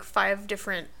of like 5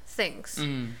 different things.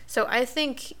 So I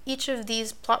think each of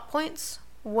these plot points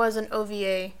was an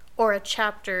OVA or a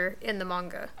chapter in the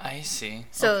manga. I see.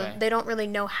 So they don't really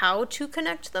know how to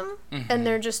connect them, and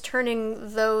they're just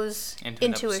turning those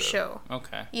into a show.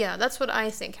 Okay. Yeah, that's what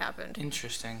I think happened.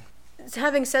 Interesting.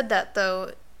 Having said that,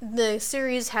 though, the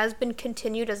series has been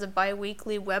continued as a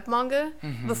bi-weekly web manga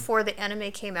before the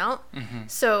anime came out.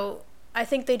 So I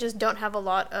think they just don't have a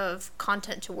lot of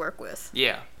content to work with.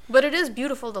 Yeah. But it is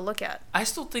beautiful to look at. I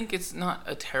still think it's not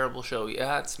a terrible show.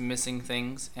 Yeah, it's missing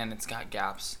things and it's got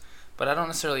gaps. but I don't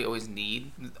necessarily always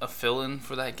need a fill-in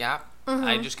for that gap.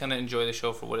 I just kind of enjoy the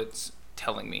show for what it's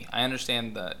telling me. I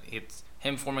understand that it's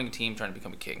him forming a team trying to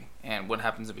become a king, and what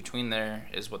happens in between there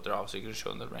is what they're obviously going to show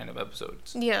in the random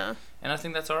episodes. Yeah. And I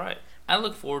think that's all right. I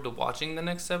look forward to watching the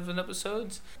next 7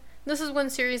 episodes. This is one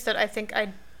series that I think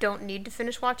I don't need to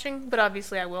finish watching, but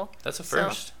obviously I will. That's a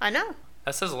first. So, I know.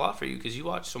 That says a lot for you, because you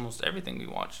watched almost everything we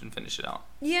watched and finished it out.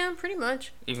 Yeah, pretty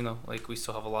much. Even though, like, we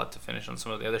still have a lot to finish on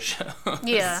some of the other shows.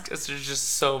 Yeah. Because there's just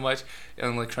so much.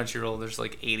 And, like, Crunchyroll, there's,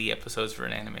 like, 80 episodes for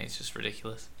an anime. It's just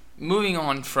ridiculous. Moving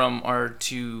on from our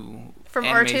two... From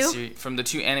R2? From the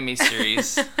 2 anime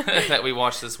series that we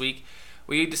watched this week,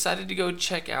 we decided to go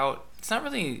check out... It's not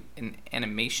really an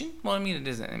animation. Well, I mean, it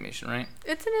is an animation, right?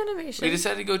 It's an animation. We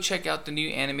decided to go check out the new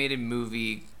animated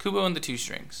movie, Kubo and the Two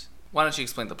Strings. Why don't you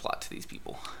explain the plot to these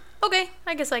people? Okay,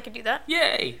 I guess I could do that.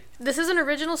 Yay! This is an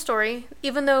original story.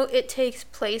 Even though it takes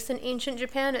place in ancient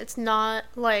Japan, it's not,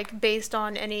 like, based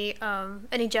on any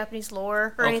Japanese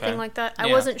lore or anything like that. I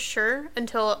wasn't sure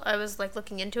until I was, like,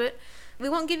 looking into it. We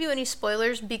won't give you any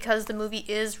spoilers because the movie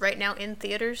is right now in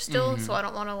theaters still, so I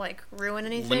don't want to, like, ruin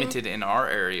anything. Limited in our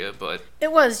area, but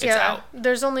it was, it's out.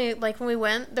 There's only, like, when we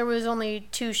went, there was only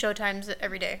 2 showtimes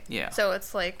every day. Yeah. So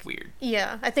it's, like... Weird.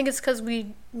 Yeah. I think it's because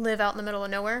we live out in the middle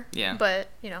of nowhere. Yeah. But,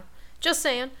 you know, just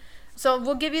saying. So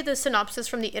we'll give you the synopsis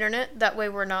from the internet. That way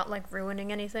we're not, like,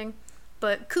 ruining anything.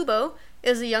 But Kubo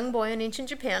is a young boy in ancient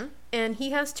Japan, and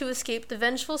he has to escape the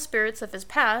vengeful spirits of his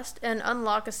past and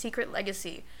unlock a secret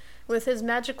legacy. With his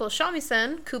magical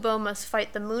shamisen, Kubo must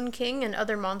fight the Moon King and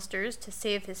other monsters to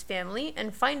save his family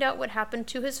and find out what happened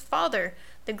to his father,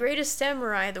 the greatest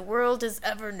samurai the world has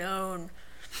ever known.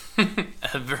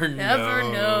 Ever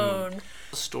known.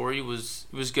 The story was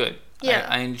good. Yeah.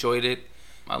 I enjoyed it.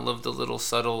 I loved the little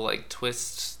subtle, like,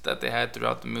 twists that they had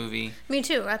throughout the movie. Me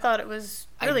too. I thought it was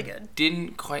really good.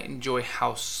 Didn't quite enjoy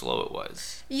how slow it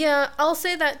was. Yeah, I'll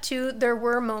say that too. There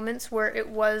were moments where it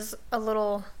was a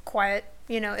little quiet.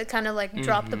 You know, it kind of like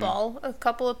dropped the ball a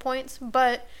couple of points.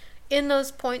 But in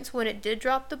those points when it did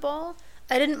drop the ball,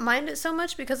 I didn't mind it so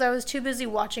much because I was too busy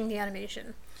watching the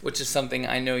animation. Which is something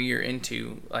I know you're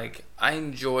into. Like, I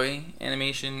enjoy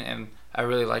animation, and I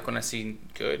really like when I see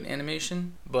good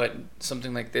animation. But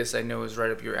something like this I know is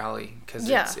right up your alley. Because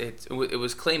it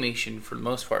was claymation for the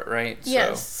most part, right?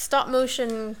 Yes, stop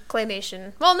motion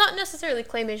claymation. Well, not necessarily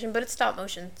claymation, but it's stop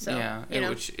motion. So, yeah,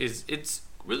 which is... It's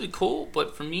really cool,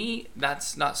 but for me,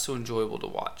 that's not so enjoyable to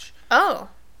watch. Oh.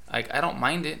 Like, I don't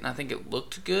mind it, and I think it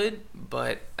looked good,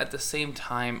 but at the same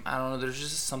time, I don't know, there's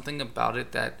just something about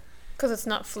it that... Because it's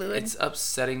not fluid. It's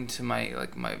upsetting to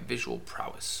my visual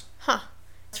prowess. Huh.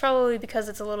 It's probably because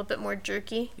it's a little bit more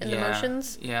jerky in the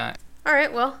motions. Yeah.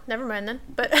 Alright, well, never mind then.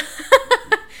 But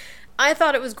I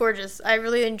thought it was gorgeous. I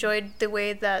really enjoyed the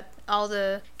way that all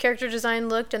the character design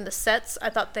looked and the sets. I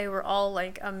thought they were all,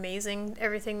 like, amazing.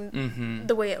 Everything,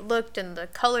 the way it looked and the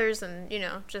colors and, you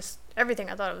know, just everything.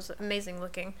 I thought it was amazing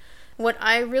looking. What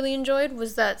I really enjoyed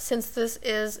was that since this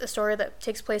is a story that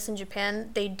takes place in Japan,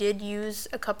 they did use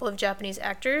a couple of Japanese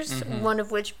actors, one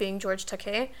of which being George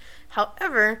Takei.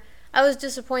 However, I was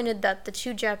disappointed that the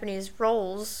 2 Japanese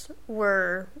roles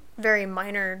were very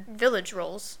minor village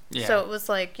roles. Yeah. So it was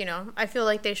like, you know, I feel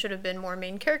like they should have been more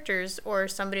main characters or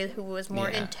somebody who was more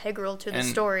integral to the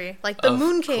story. Like the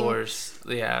Moon King. Of course,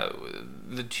 yeah.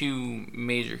 The 2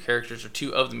 major characters, or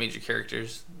 2 of the major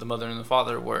characters, the mother and the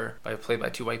father, were played by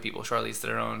 2 white people, Charlize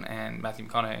Theron and Matthew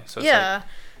McConaughey. So it's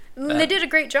they did a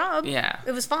great job. Yeah.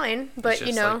 It was fine, but, just,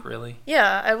 you know. Like, really?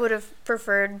 Yeah, I would have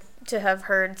preferred to have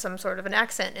heard some sort of an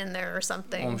accent in there or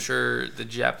something. Well, I'm sure the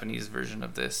Japanese version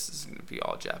of this is going to be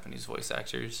all Japanese voice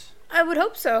actors. I would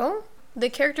hope so. The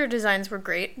character designs were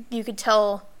great. You could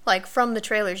tell, like, from the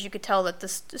trailers, you could tell that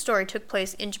this story took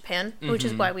place in Japan, which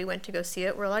is why we went to go see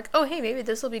it. We're like, oh, hey, maybe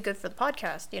this will be good for the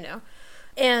podcast, you know.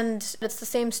 And it's the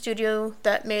same studio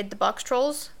that made the Box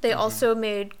Trolls. They also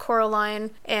made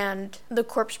Coraline and The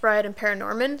Corpse Bride and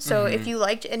Paranorman. So if you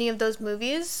liked any of those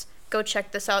movies, go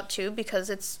check this out too, because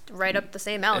it's right up the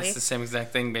same alley. It's the same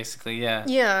exact thing, basically, yeah.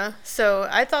 Yeah, so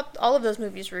I thought all of those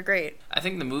movies were great. I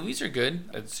think the movies are good.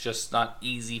 It's just not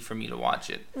easy for me to watch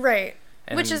it. Right.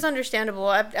 Which is understandable.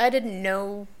 I didn't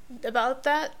know about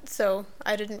that, so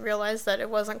I didn't realize that it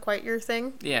wasn't quite your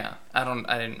thing. Yeah, I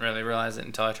didn't really realize it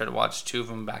until I tried to watch 2 of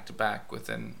them back to back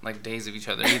within, like, days of each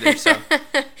other either. So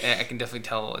I can definitely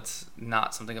tell it's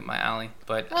not something up my alley.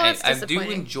 But I do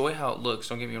enjoy how it looks.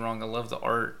 Don't get me wrong. I love the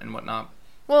art and whatnot.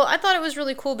 Well, I thought it was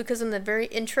really cool because in the very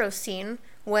intro scene,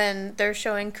 when they're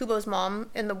showing Kubo's mom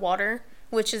in the water,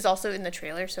 which is also in the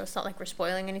trailer, so it's not like we're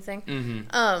spoiling anything.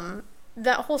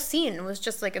 that whole scene was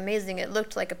just like amazing. It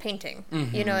looked like a painting.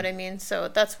 You know what I mean? So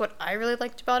that's what I really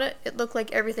liked about it. It looked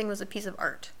like everything was a piece of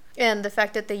art. And the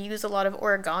fact that they use a lot of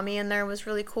origami in there was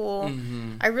really cool.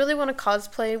 I really want to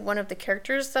cosplay one of the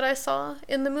characters that I saw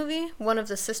in the movie, one of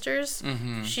the sisters.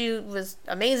 She was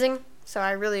amazing. So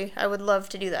I would love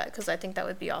to do that because I think that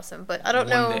would be awesome. But I don't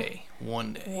know.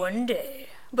 One day. One day.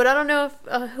 But I don't know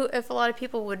if a lot of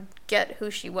people would get who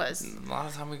she was. A lot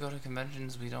of time we go to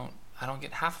conventions, I don't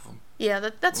get half of them. Yeah,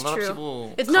 that's a lot true. Of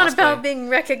people it's not about being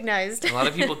recognized. A lot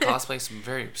of people cosplay some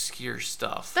very obscure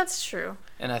stuff. That's true.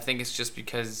 And I think it's just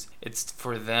because it's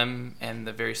for them and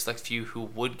the very select few who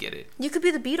would get it. You could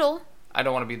be the Beetle. I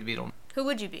don't want to be the Beetle. Who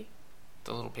would you be?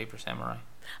 The little paper samurai.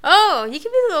 Oh, you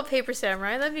could be the little paper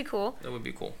samurai. That'd be cool. That would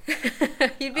be cool.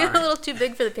 You'd be a little too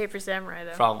big for the paper samurai,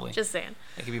 though. Probably. Just saying.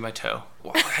 It could be my toe.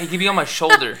 Wow, he could be on my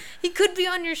shoulder. He could be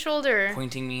on your shoulder.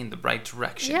 Pointing me in the right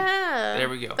direction. Yeah. There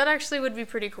we go. That actually would be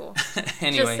pretty cool.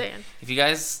 Anyway, Just saying. If you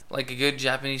guys like a good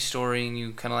Japanese story and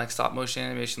you kind of like stop motion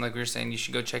animation like we were saying, you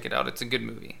should go check it out. It's a good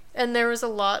movie. And there was a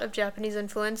lot of Japanese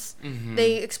influence.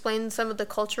 They explained some of the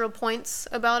cultural points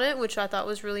about it, which I thought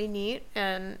was really neat.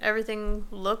 And everything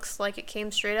looks like it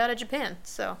came straight out of Japan.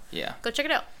 So yeah, go check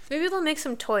it out. Maybe they'll make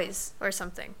some toys or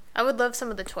something. I would love some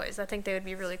of the toys. I think they would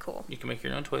be really cool. You can make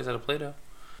your own toys out of Play-Doh.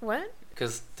 What?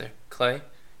 Because they're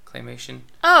claymation.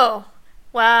 Oh,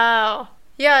 wow.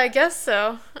 Yeah, I guess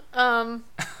so.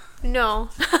 No.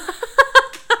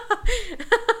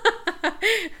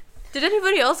 Did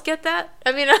anybody else get that?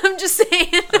 I mean, I'm just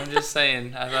saying. I'm just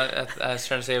saying. I was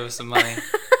trying to save us some money.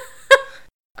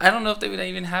 I don't know if they would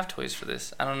even have toys for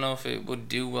this. I don't know if it would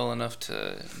do well enough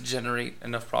to generate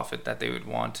enough profit that they would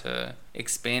want to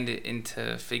expand it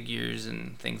into figures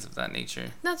and things of that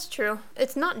nature. That's true.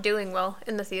 It's not doing well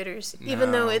in the theaters. No.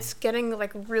 Even though it's getting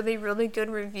like really, really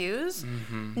good reviews,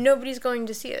 nobody's going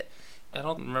to see it. I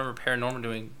don't remember Paranormal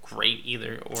doing great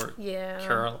either,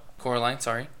 or Coraline,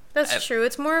 sorry. That's true.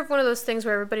 It's more of one of those things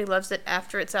where everybody loves it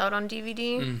after it's out on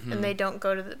DVD, and they don't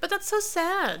go to the... But that's so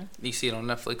sad. You see it on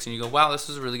Netflix, and you go, wow, this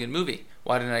was a really good movie.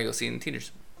 Why didn't I go see it in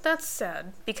theaters? That's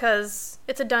sad, because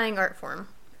it's a dying art form.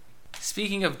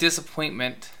 Speaking of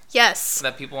disappointment... Yes.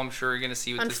 That people, I'm sure, are going to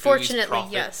see with this movie's profit.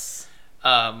 Unfortunately, yes.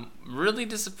 Really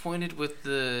disappointed with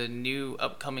the new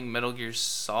upcoming Metal Gear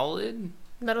Solid...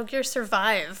 Metal Gear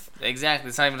Survive. Exactly.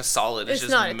 It's not even a Solid. It's just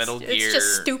not, Metal Gear. It's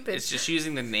just stupid. It's just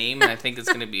using the name, and I think it's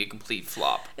going to be a complete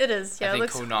flop. It is. Yeah, it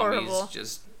looks horrible. I think Konami's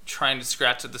just trying to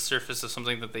scratch at the surface of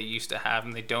something that they used to have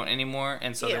and they don't anymore.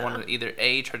 And so they want to either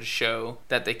A, try to show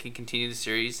that they can continue the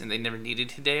series and they never needed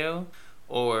Hideo,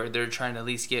 or they're trying to at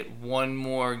least get one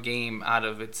more game out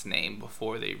of its name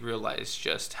before they realize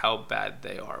just how bad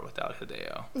they are without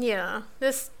Hideo. Yeah,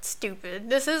 this is stupid.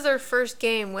 This is their first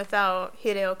game without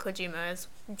Hideo Kojima, as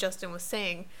Justin was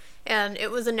saying. And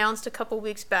it was announced a couple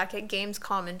weeks back at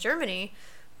Gamescom in Germany,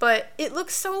 but it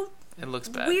looks so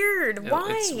bad. Weird. Why?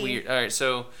 It's weird. All right,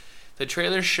 so the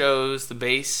trailer shows the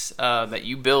base that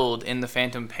you build in the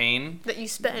Phantom Pain. That you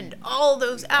spend all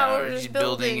those hours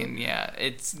building. And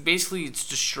it's basically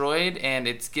destroyed and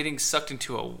it's getting sucked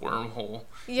into a wormhole.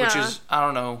 Yeah. Which is, I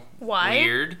don't know, why?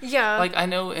 Weird. Yeah. Like, I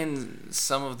know in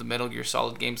some of the Metal Gear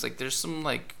Solid games, like, there's some,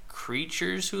 like,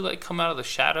 creatures who, like, come out of the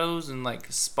shadows and,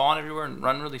 like, spawn everywhere and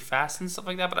run really fast and stuff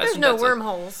like that. But there's no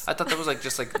wormholes. I thought that was, like,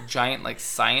 just, like, giant, like,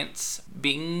 science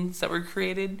beings that were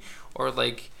created. Or,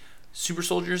 like... super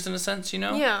soldiers in a sense, you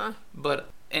know? Yeah.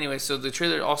 But anyway, so the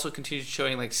trailer also continues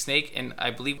showing like Snake and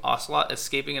I believe Ocelot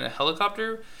escaping in a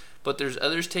helicopter, but there's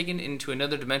others taken into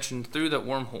another dimension through that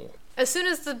wormhole. As soon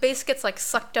as the base gets like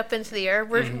sucked up into the air,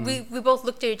 we both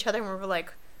looked at each other and we were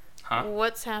like, huh?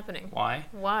 What's happening? Why?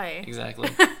 Exactly.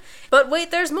 But wait,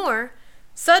 there's more.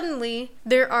 Suddenly,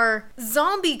 there are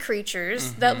zombie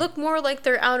creatures that look more like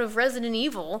they're out of Resident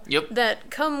Evil. Yep.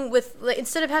 That come with, like,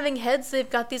 instead of having heads, they've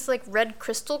got these, like, red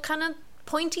crystal kind of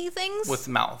pointy things. With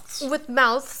mouths. With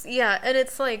mouths, yeah. And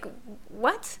it's like,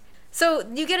 what? So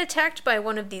you get attacked by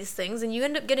one of these things, and you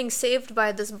end up getting saved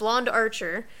by this blonde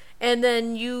archer, and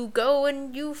then you go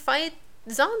and you fight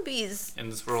zombies. In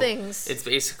this world. Things. It's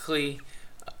basically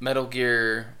Metal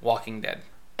Gear Walking Dead.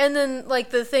 And then,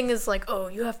 like, the thing is like, oh,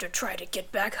 you have to try to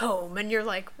get back home. And you're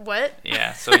like, what?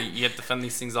 Yeah, so you have to fend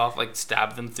these things off, like,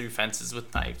 stab them through fences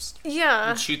with knives.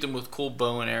 Yeah. And shoot them with cool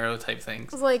bow and arrow type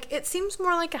things. Like, it seems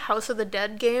more like a House of the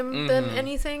Dead game than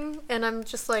anything. And I'm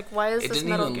just like, why is this Metal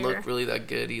Gear? It didn't even look really that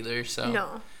good either, so...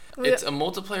 No. It's a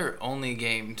multiplayer-only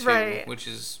game, too, right. Which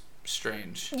is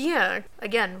strange. Yeah.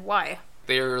 Again, why?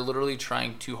 They're literally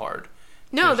trying too hard.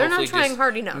 No, they're not trying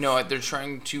hard enough. No, they're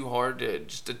trying too hard to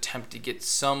just attempt to get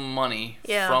some money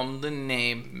from the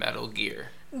name Metal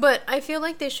Gear. But I feel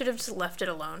like they should have just left it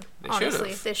alone. Honestly,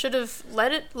 should've. They should have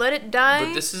let it die.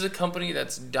 But this is a company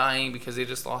that's dying because they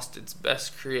just lost its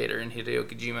best creator in Hideo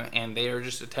Kojima, and they are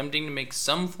just attempting to make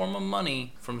some form of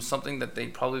money from something that they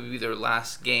probably be their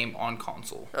last game on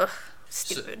console. Ugh,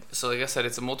 stupid. So like I said,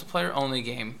 it's a multiplayer only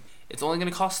game. It's only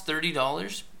going to cost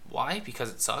 $30. Why? Because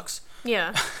it sucks.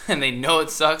 Yeah. And they know it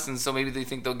sucks, and so maybe they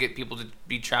think they'll get people to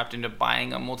be trapped into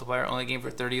buying a multiplayer only game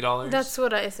for $30. That's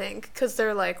what I think, because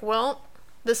they're like, well,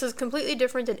 this is completely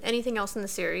different than anything else in the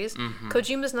series. Mm-hmm.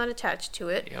 Kojima's not attached to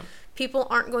it. Yep. People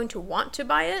aren't going to want to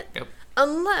buy it Yep.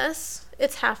 unless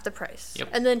it's half the price. Yep.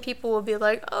 And then people will be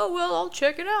like, oh, well, I'll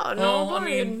check it out. And I'll buy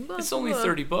it, and blah, it's blah, only blah.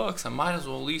 $30. I might as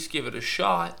well at least give it a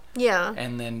shot. Yeah.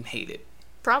 And then hate it.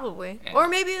 Probably. Yeah. Or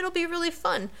maybe it'll be really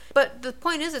fun. But the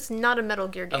point is, it's not a Metal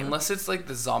Gear game. Unless it's like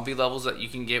the zombie levels that you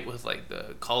can get with like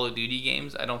the Call of Duty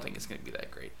games, I don't think it's going to be that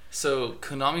great. So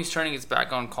Konami's turning its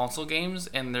back on console games,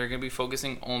 and they're going to be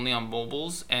focusing only on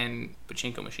mobiles and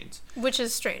pachinko machines. Which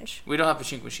is strange. We don't have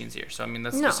pachinko machines here, so I mean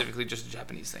that's No. specifically just a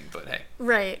Japanese thing, but hey.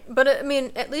 Right. But I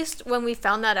mean, at least when we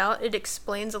found that out, it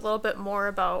explains a little bit more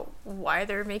about why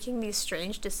they're making these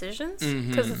strange decisions.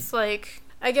 Because it's like,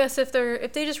 I guess if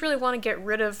they just really want to get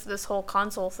rid of this whole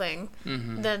console thing,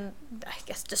 then I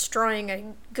guess destroying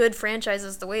a good franchise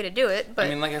is the way to do it. But I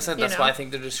mean, like I said, that's why I think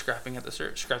they're just scratching at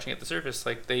the surface.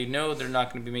 Like they know they're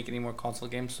not going to be making any more console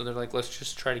games, so they're like, let's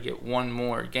just try to get one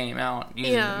more game out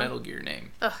using the Metal Gear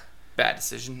name. Ugh. Bad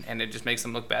decision, and it just makes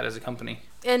them look bad as a company.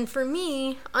 And for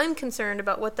me, I'm concerned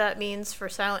about what that means for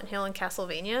Silent Hill and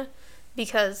Castlevania.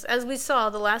 Because, as we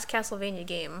saw, the last Castlevania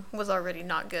game was already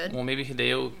not good. Well, maybe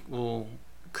Hideo will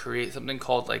create something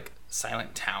called like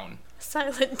Silent Town.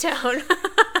 Silent Town.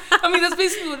 I mean, that's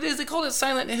basically what it is. They called it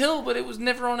Silent Hill, but it was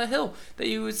never on a hill that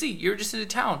you would see. You're just in a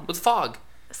town with fog.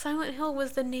 Silent Hill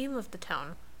was the name of the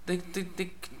town.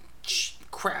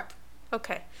 Crap.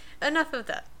 Okay, enough of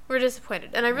that. We're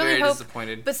disappointed, and I really Very hope.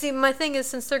 disappointed. But see, my thing is,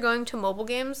 since they're going to mobile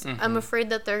games, I'm afraid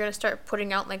that they're gonna start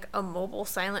putting out like a mobile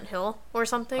Silent Hill or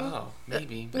something. Oh,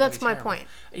 maybe. But That's that'd be my terrible. point.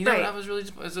 You know Right. what I was really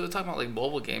talking about, like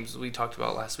mobile games we talked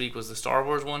about last week was the Star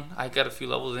Wars one. I got a few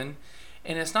levels in,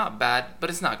 and it's not bad, but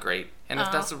it's not great. And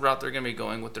if that's the route they're gonna be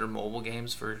going with their mobile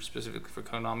games specifically for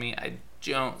Konami, I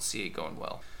don't see it going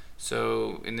well.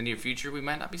 So in the near future, we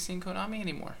might not be seeing Konami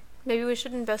anymore. Maybe we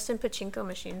should invest in pachinko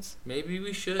machines. Maybe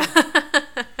we should.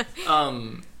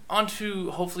 On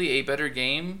to hopefully a better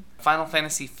game. Final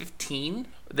Fantasy 15.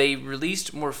 They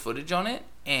released more footage on it,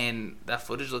 and that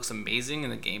footage looks amazing,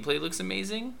 and the gameplay looks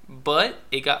amazing, but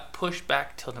it got pushed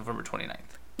back till November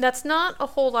 29th. That's not a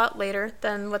whole lot later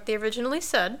than what they originally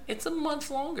said, It's a month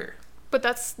longer. but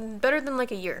that's better than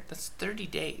like a year. That's 30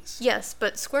 days. Yes,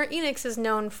 but Square Enix is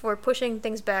known for pushing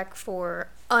things back for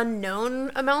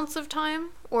unknown amounts of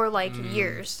time or like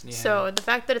years. yeah. So the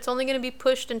fact that it's only going to be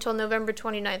pushed until November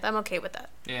 29th, I'm okay with that.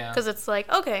 Yeah. Because it's like,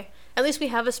 okay, at least we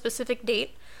have a specific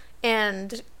date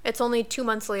and it's only 2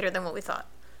 months later than what we thought.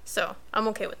 So I'm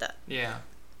okay with that. Yeah.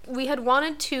 We had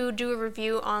wanted to do a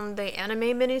review on the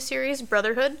anime miniseries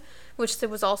Brotherhood, which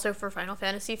was also for Final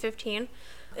Fantasy 15.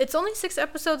 It's only 6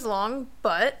 episodes long,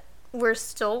 but we're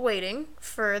still waiting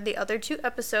for the other 2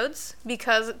 episodes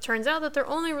because it turns out that they're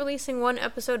only releasing 1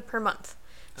 episode per month.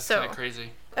 That's So kind of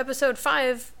crazy. episode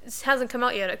 5 hasn't come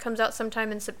out yet. It comes out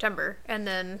sometime in September, and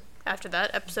then after that,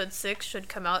 episode 6 should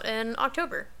come out in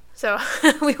October. So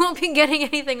we won't be getting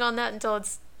anything on that until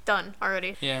it's done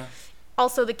already. Yeah.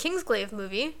 Also, the Kingsglaive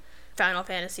movie, Final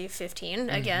Fantasy 15,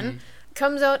 again,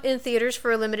 comes out in theaters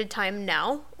for a limited time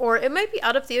now, or it might be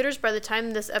out of theaters by the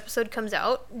time this episode comes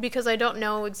out, because I don't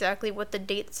know exactly what the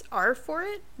dates are for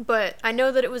it, but I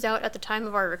know that it was out at the time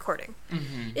of our recording.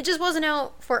 It just wasn't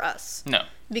out for us. No.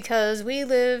 Because we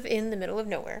live in the middle of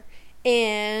nowhere.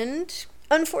 And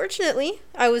unfortunately,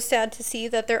 I was sad to see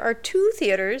that there are 2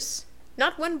 theaters,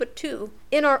 not 1 but 2,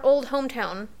 in our old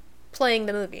hometown playing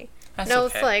the movie. That's and I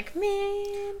okay. was like,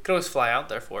 man, Could always fly out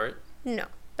there for it. no,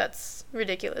 that's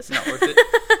ridiculous. Not worth it.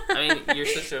 I mean, you're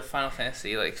such a Final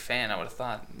Fantasy fan. I would have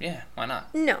thought, yeah, why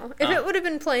not? No. If Oh. it would have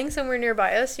been playing somewhere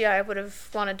nearby us, yeah, I would have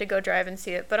wanted to go drive and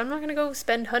see it. But I'm not going to go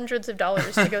spend hundreds of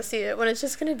dollars to go see it when it's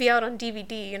just going to be out on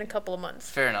DVD in a couple of months.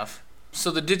 Fair enough. So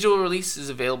the digital release is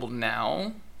available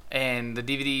now, and the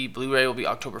DVD Blu-ray will be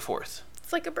October 4th.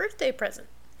 It's like a birthday present.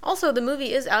 Also, the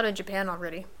movie is out in Japan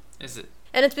already. Is it?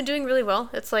 And it's been doing really well.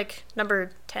 It's like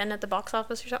number 10 at the box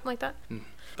office or something like that.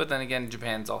 But then again,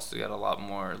 Japan's also got a lot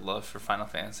more love for Final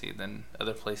Fantasy than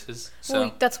other places. So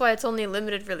Well, that's why it's only a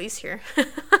limited release here.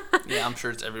 yeah, I'm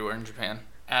sure it's everywhere in Japan.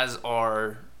 As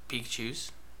are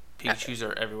Pikachus. Pikachus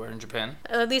are everywhere in Japan.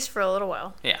 At least for a little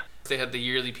while. Yeah. They had the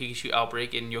yearly Pikachu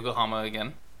outbreak in Yokohama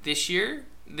again. This year,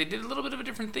 they did a little bit of a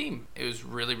different theme. It was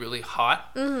really, really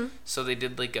hot. Mm-hmm. So they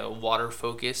did like a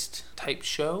water-focused type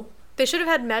show. They should have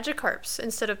had Magikarps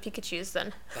instead of Pikachus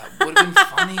then. That would have been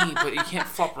funny, but you can't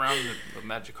flop around in a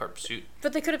Magikarp suit.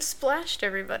 But they could have splashed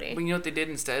everybody. But you know what they did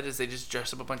instead is they just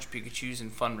dressed up a bunch of Pikachus in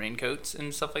fun raincoats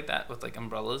and stuff like that with like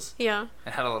umbrellas. Yeah.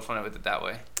 And had a lot of fun with it that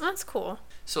way. That's cool.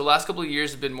 So last couple of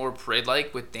years have been more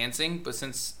parade-like with dancing, but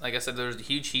since, like I said, there was a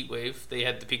huge heat wave, they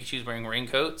had the Pikachus wearing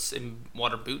raincoats and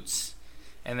water boots.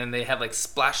 And then they had like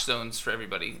splash zones for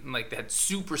everybody. And like they had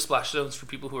super splash zones for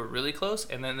people who were really close.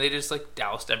 And then they just like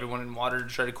doused everyone in water to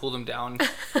try to cool them down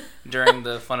during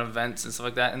the fun events and stuff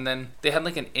like that. And then they had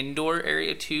like an indoor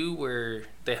area too where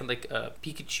they had like a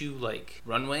Pikachu like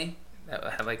runway. That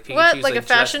had like Pikachu's, what, like a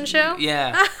fashion show?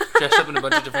 Yeah, dressed up in a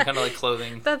bunch of different kind of like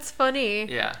clothing. That's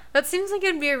funny. Yeah. That seems like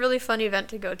it'd be a really fun event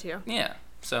to go to. Yeah.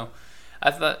 So I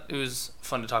thought it was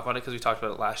fun to talk about it because we talked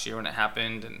about it last year when it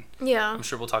happened, and yeah, I'm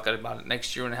sure we'll talk about it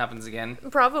next year when it happens again.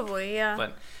 Probably, yeah.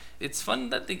 But it's fun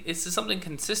that it's just something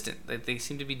consistent that they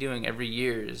seem to be doing every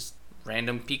year is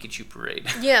random Pikachu parade.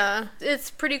 Yeah, it's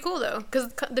pretty cool though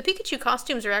because the Pikachu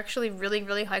costumes are actually really,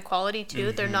 really high quality too.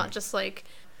 Mm-hmm. They're not just like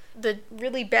the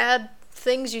really bad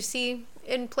things you see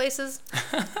in places.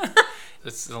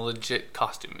 It's a legit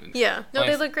costume. Yeah, no,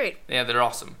 they look great. Yeah, they're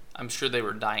awesome. I'm sure they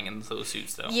were dying in those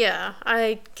suits, though. Yeah,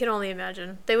 I can only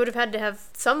imagine. They would have had to have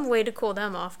some way to cool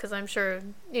them off, because I'm sure,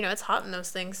 it's hot in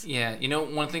those things. Yeah,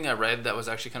 one thing I read that was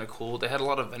actually kind of cool, they had a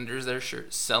lot of vendors there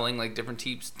selling, like, different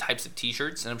types of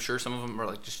t-shirts, and I'm sure some of them were,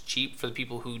 like, just cheap for the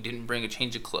people who didn't bring a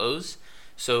change of clothes.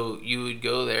 So you would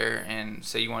go there and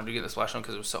say you wanted to get the splash on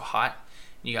because it was so hot.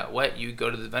 You got wet, you would go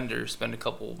to the vendor, spend a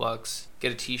couple bucks,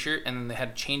 get a t-shirt, and then they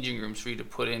had changing rooms for you to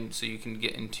put in so you can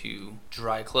get into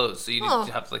dry clothes. So you didn't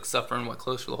have to like suffer in wet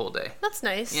clothes for the whole day. That's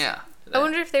nice. Yeah. I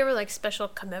wonder if they were like special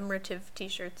commemorative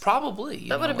t-shirts. Probably.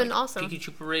 That would have been awesome.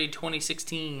 Pikachu Parade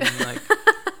 2016. Like,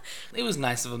 it was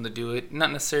nice of them to do it.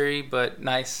 Not necessary, but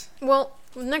nice. Well,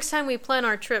 next time we plan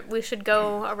our trip, we should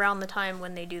go around the time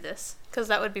when they do this. Because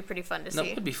that would be pretty fun to see.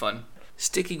 That would be fun.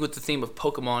 Sticking with the theme of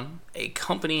Pokemon, a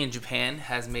company in Japan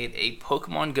has made a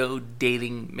Pokemon Go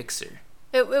dating mixer.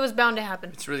 It was bound to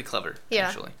happen. It's really clever,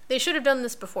 actually. They should have done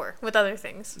this before with other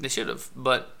things. They should have,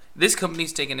 but this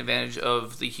company's taken advantage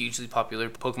of the hugely popular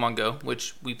Pokemon Go,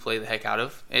 which we play the heck out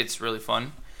of. It's really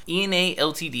fun. ENA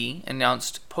Ltd.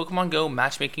 announced Pokemon Go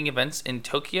matchmaking events in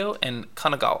Tokyo and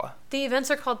Kanagawa. The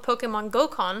events are called Pokemon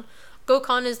Go-Con.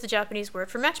 Go-Con is the Japanese word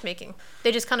for matchmaking.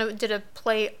 They just kind of did a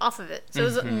play off of it. So it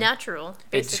was natural,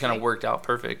 basically. It just kind of worked out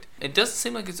perfect. It doesn't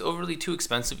seem like it's overly too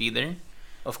expensive either.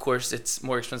 Of course, it's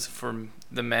more expensive for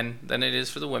the men than it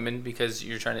is for the women because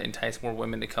you're trying to entice more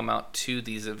women to come out to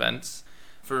these events.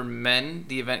 For men,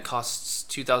 the event costs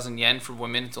 2,000 yen. For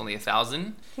women, it's only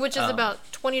 1,000. Which is about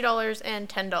 $20 and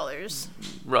 $10.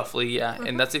 Roughly, yeah. Mm-hmm.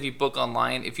 And that's if you book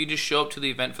online. If you just show up to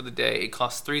the event for the day, it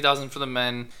costs 3,000 for the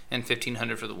men and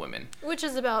 1,500 for the women. Which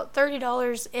is about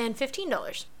 $30 and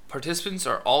 $15. Participants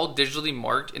are all digitally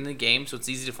marked in the game, so it's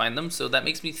easy to find them. So that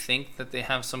makes me think that they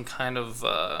have some kind of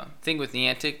thing with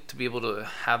Niantic to be able to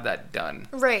have that done.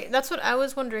 Right. That's what I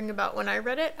was wondering about when I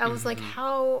read it. I was like,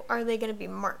 how are they going to be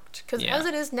marked? Because as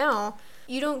it is now,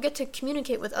 you don't get to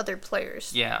communicate with other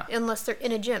players. Yeah. Unless they're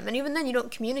in a gym. And even then, you don't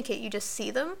communicate. You just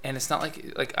see them. And it's not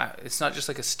like it's not just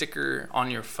like a sticker on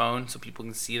your phone so people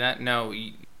can see that. No,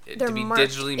 they're to be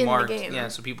digitally marked, yeah,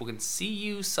 so people can see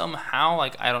you somehow.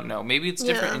 Like, I don't know, maybe it's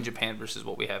different in Japan versus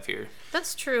what we have here.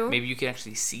 That's true. Maybe you can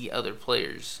actually see other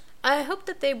players. I hope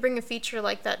that they bring a feature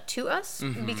like that to us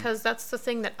because that's the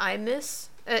thing that I miss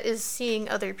is seeing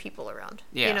other people around.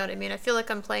 Yeah. You know what I mean? I feel like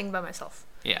I'm playing by myself.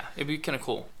 Yeah, it'd be kind of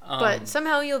cool. But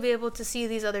somehow you'll be able to see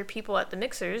these other people at the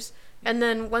mixers, and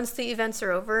then once the events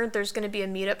are over, there's going to be a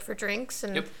meetup for drinks,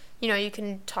 and you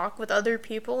can talk with other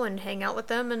people and hang out with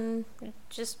them, and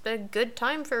just a good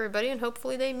time for everybody, and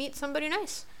hopefully they meet somebody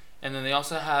nice. And then they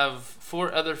also have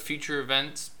 4 other future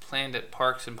events planned at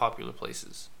parks and popular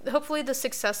places. Hopefully the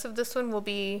success of this one will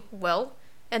be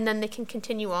and then they can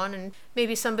continue on, and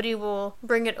maybe somebody will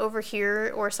bring it over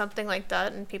here or something like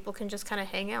that, and people can just kind of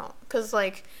hang out. Because,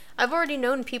 I've already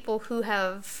known people who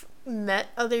have met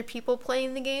other people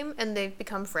playing the game, and they've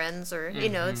become friends, or,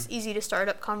 it's easy to start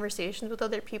up conversations with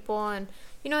other people, and,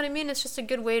 you know what I mean? It's just a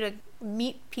good way to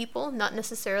meet people, not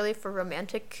necessarily for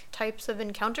romantic types of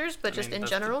encounters, but just in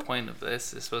general. The point of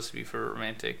this is supposed to be for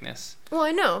romanticness. Well,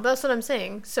 I know, that's what I'm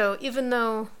saying. So even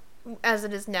though, as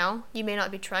it is now, you may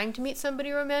not be trying to meet somebody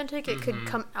romantic, it could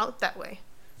come out that way.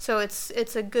 So it's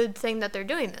a good thing that they're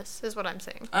doing this, is what I'm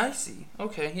saying. I see.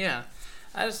 Okay, yeah.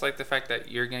 I just like the fact that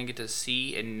you're going to get to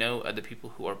see and know other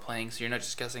people who are playing, so you're not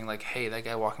just guessing, like, hey, that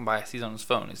guy walking by, I see he's on his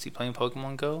phone. Is he playing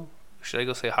Pokemon Go? should I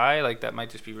go say hi? Like, that might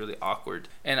just be really awkward.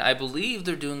 And I believe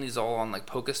they're doing these all on, like,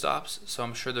 Pokestops, so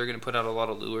I'm sure they're going to put out a lot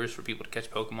of lures for people to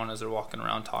catch Pokemon as they're walking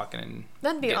around talking and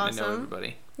That'd be getting awesome. to know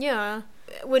everybody. Yeah.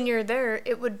 When you're there,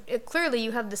 clearly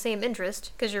you have the same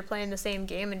interest because you're playing the same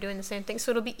game and doing the same thing,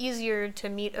 so it'll be easier to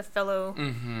meet a fellow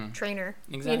trainer.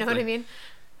 Exactly. You know what I mean?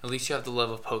 At least you have the love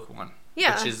of Pokemon.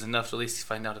 Yeah. Which is enough to at least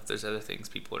find out if there's other things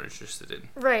people are interested in.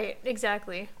 Right,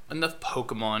 exactly. Enough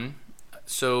Pokemon.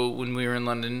 So when we were in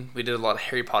London, we did a lot of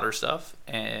Harry Potter stuff,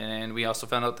 and we also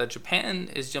found out that Japan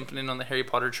is jumping in on the Harry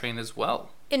Potter train as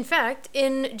well. In fact,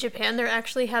 in Japan, they're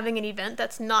actually having an event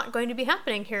that's not going to be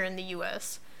happening here in the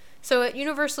U.S. So at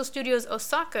Universal Studios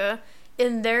Osaka,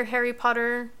 in their Harry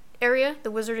Potter area,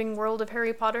 the Wizarding World of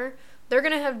Harry Potter, they're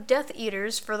going to have Death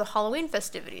Eaters for the Halloween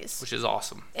festivities. Which is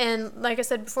awesome. And like I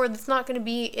said before, it's not going to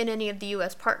be in any of the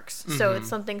U.S. parks. So it's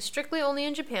something strictly only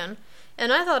in Japan.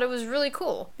 And I thought it was really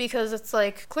cool because it's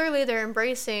like, clearly they're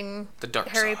embracing the dark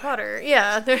Harry side. Potter.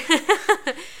 Yeah.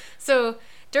 So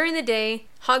during the day,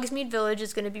 Hogsmeade Village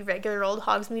is going to be regular old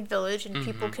Hogsmeade Village, and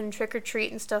people can trick or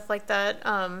treat and stuff like that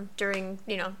during,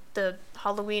 the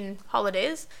Halloween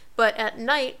holidays. But at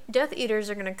night, Death Eaters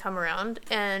are going to come around,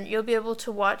 and you'll be able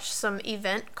to watch some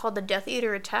event called the Death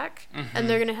Eater Attack, and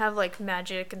they're going to have, like,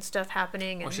 magic and stuff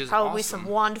happening, and probably awesome. some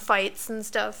wand fights and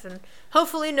stuff, and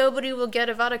hopefully nobody will get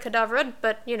Avada Kedavra,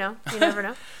 but, you never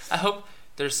know. I hope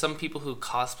there's some people who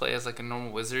cosplay as, like, a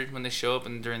normal wizard when they show up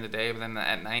and during the day, but then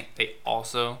at night they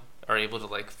also are able to,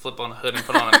 like, flip on a hood and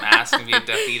put on a mask and be a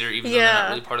Death Eater, even though they're not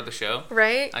really part of the show.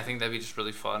 Right? I think that'd be just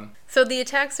really fun. So the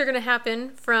attacks are going to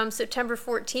happen from September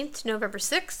 14th to November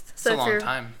 6th. So it's a long if you're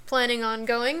time. Planning on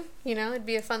going, it'd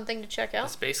be a fun thing to check out.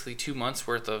 It's basically 2 months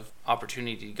worth of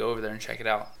opportunity to go over there and check it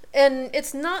out. And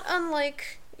it's not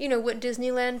unlike, what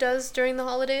Disneyland does during the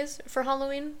holidays for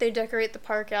Halloween. They decorate the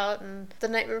park out, and the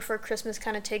night before Christmas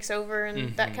kind of takes over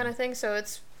and that kind of thing. So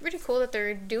it's really cool that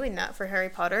they're doing that for Harry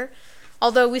Potter.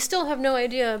 Although we still have no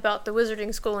idea about the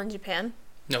Wizarding School in Japan.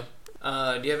 No.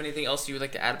 Do you have anything else you would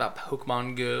like to add about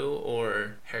Pokemon Go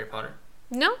or Harry Potter?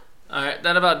 No. Alright,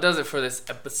 that about does it for this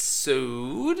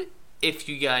episode. If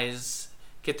you guys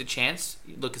get the chance,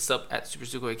 look us up at Super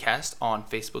Sugoi Cast on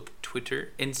Facebook, Twitter,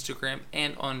 Instagram,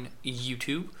 and on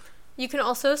YouTube. You can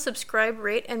also subscribe,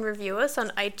 rate, and review us on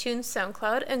iTunes,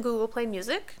 SoundCloud, and Google Play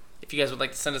Music. If you guys would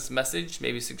like to send us a message,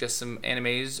 maybe suggest some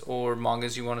animes or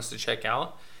mangas you want us to check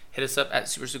out, hit us up at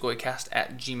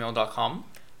supersugoicast@gmail.com.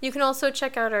 You can also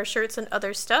check out our shirts and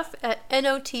other stuff at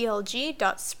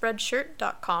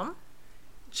notlg.spreadshirt.com.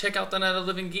 Check out the Night of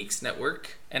Living Geeks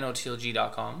Network,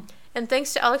 notlg.com. And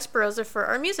thanks to Alex Baroza for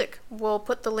our music. We'll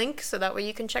put the link so that way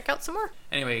you can check out some more.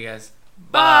 Anyway, you guys,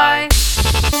 bye.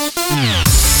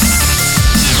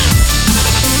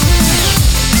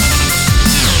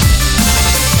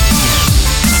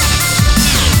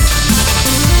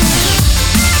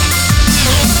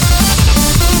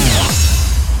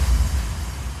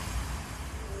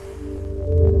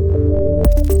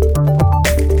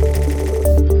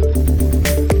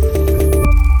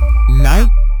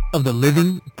 Of the Living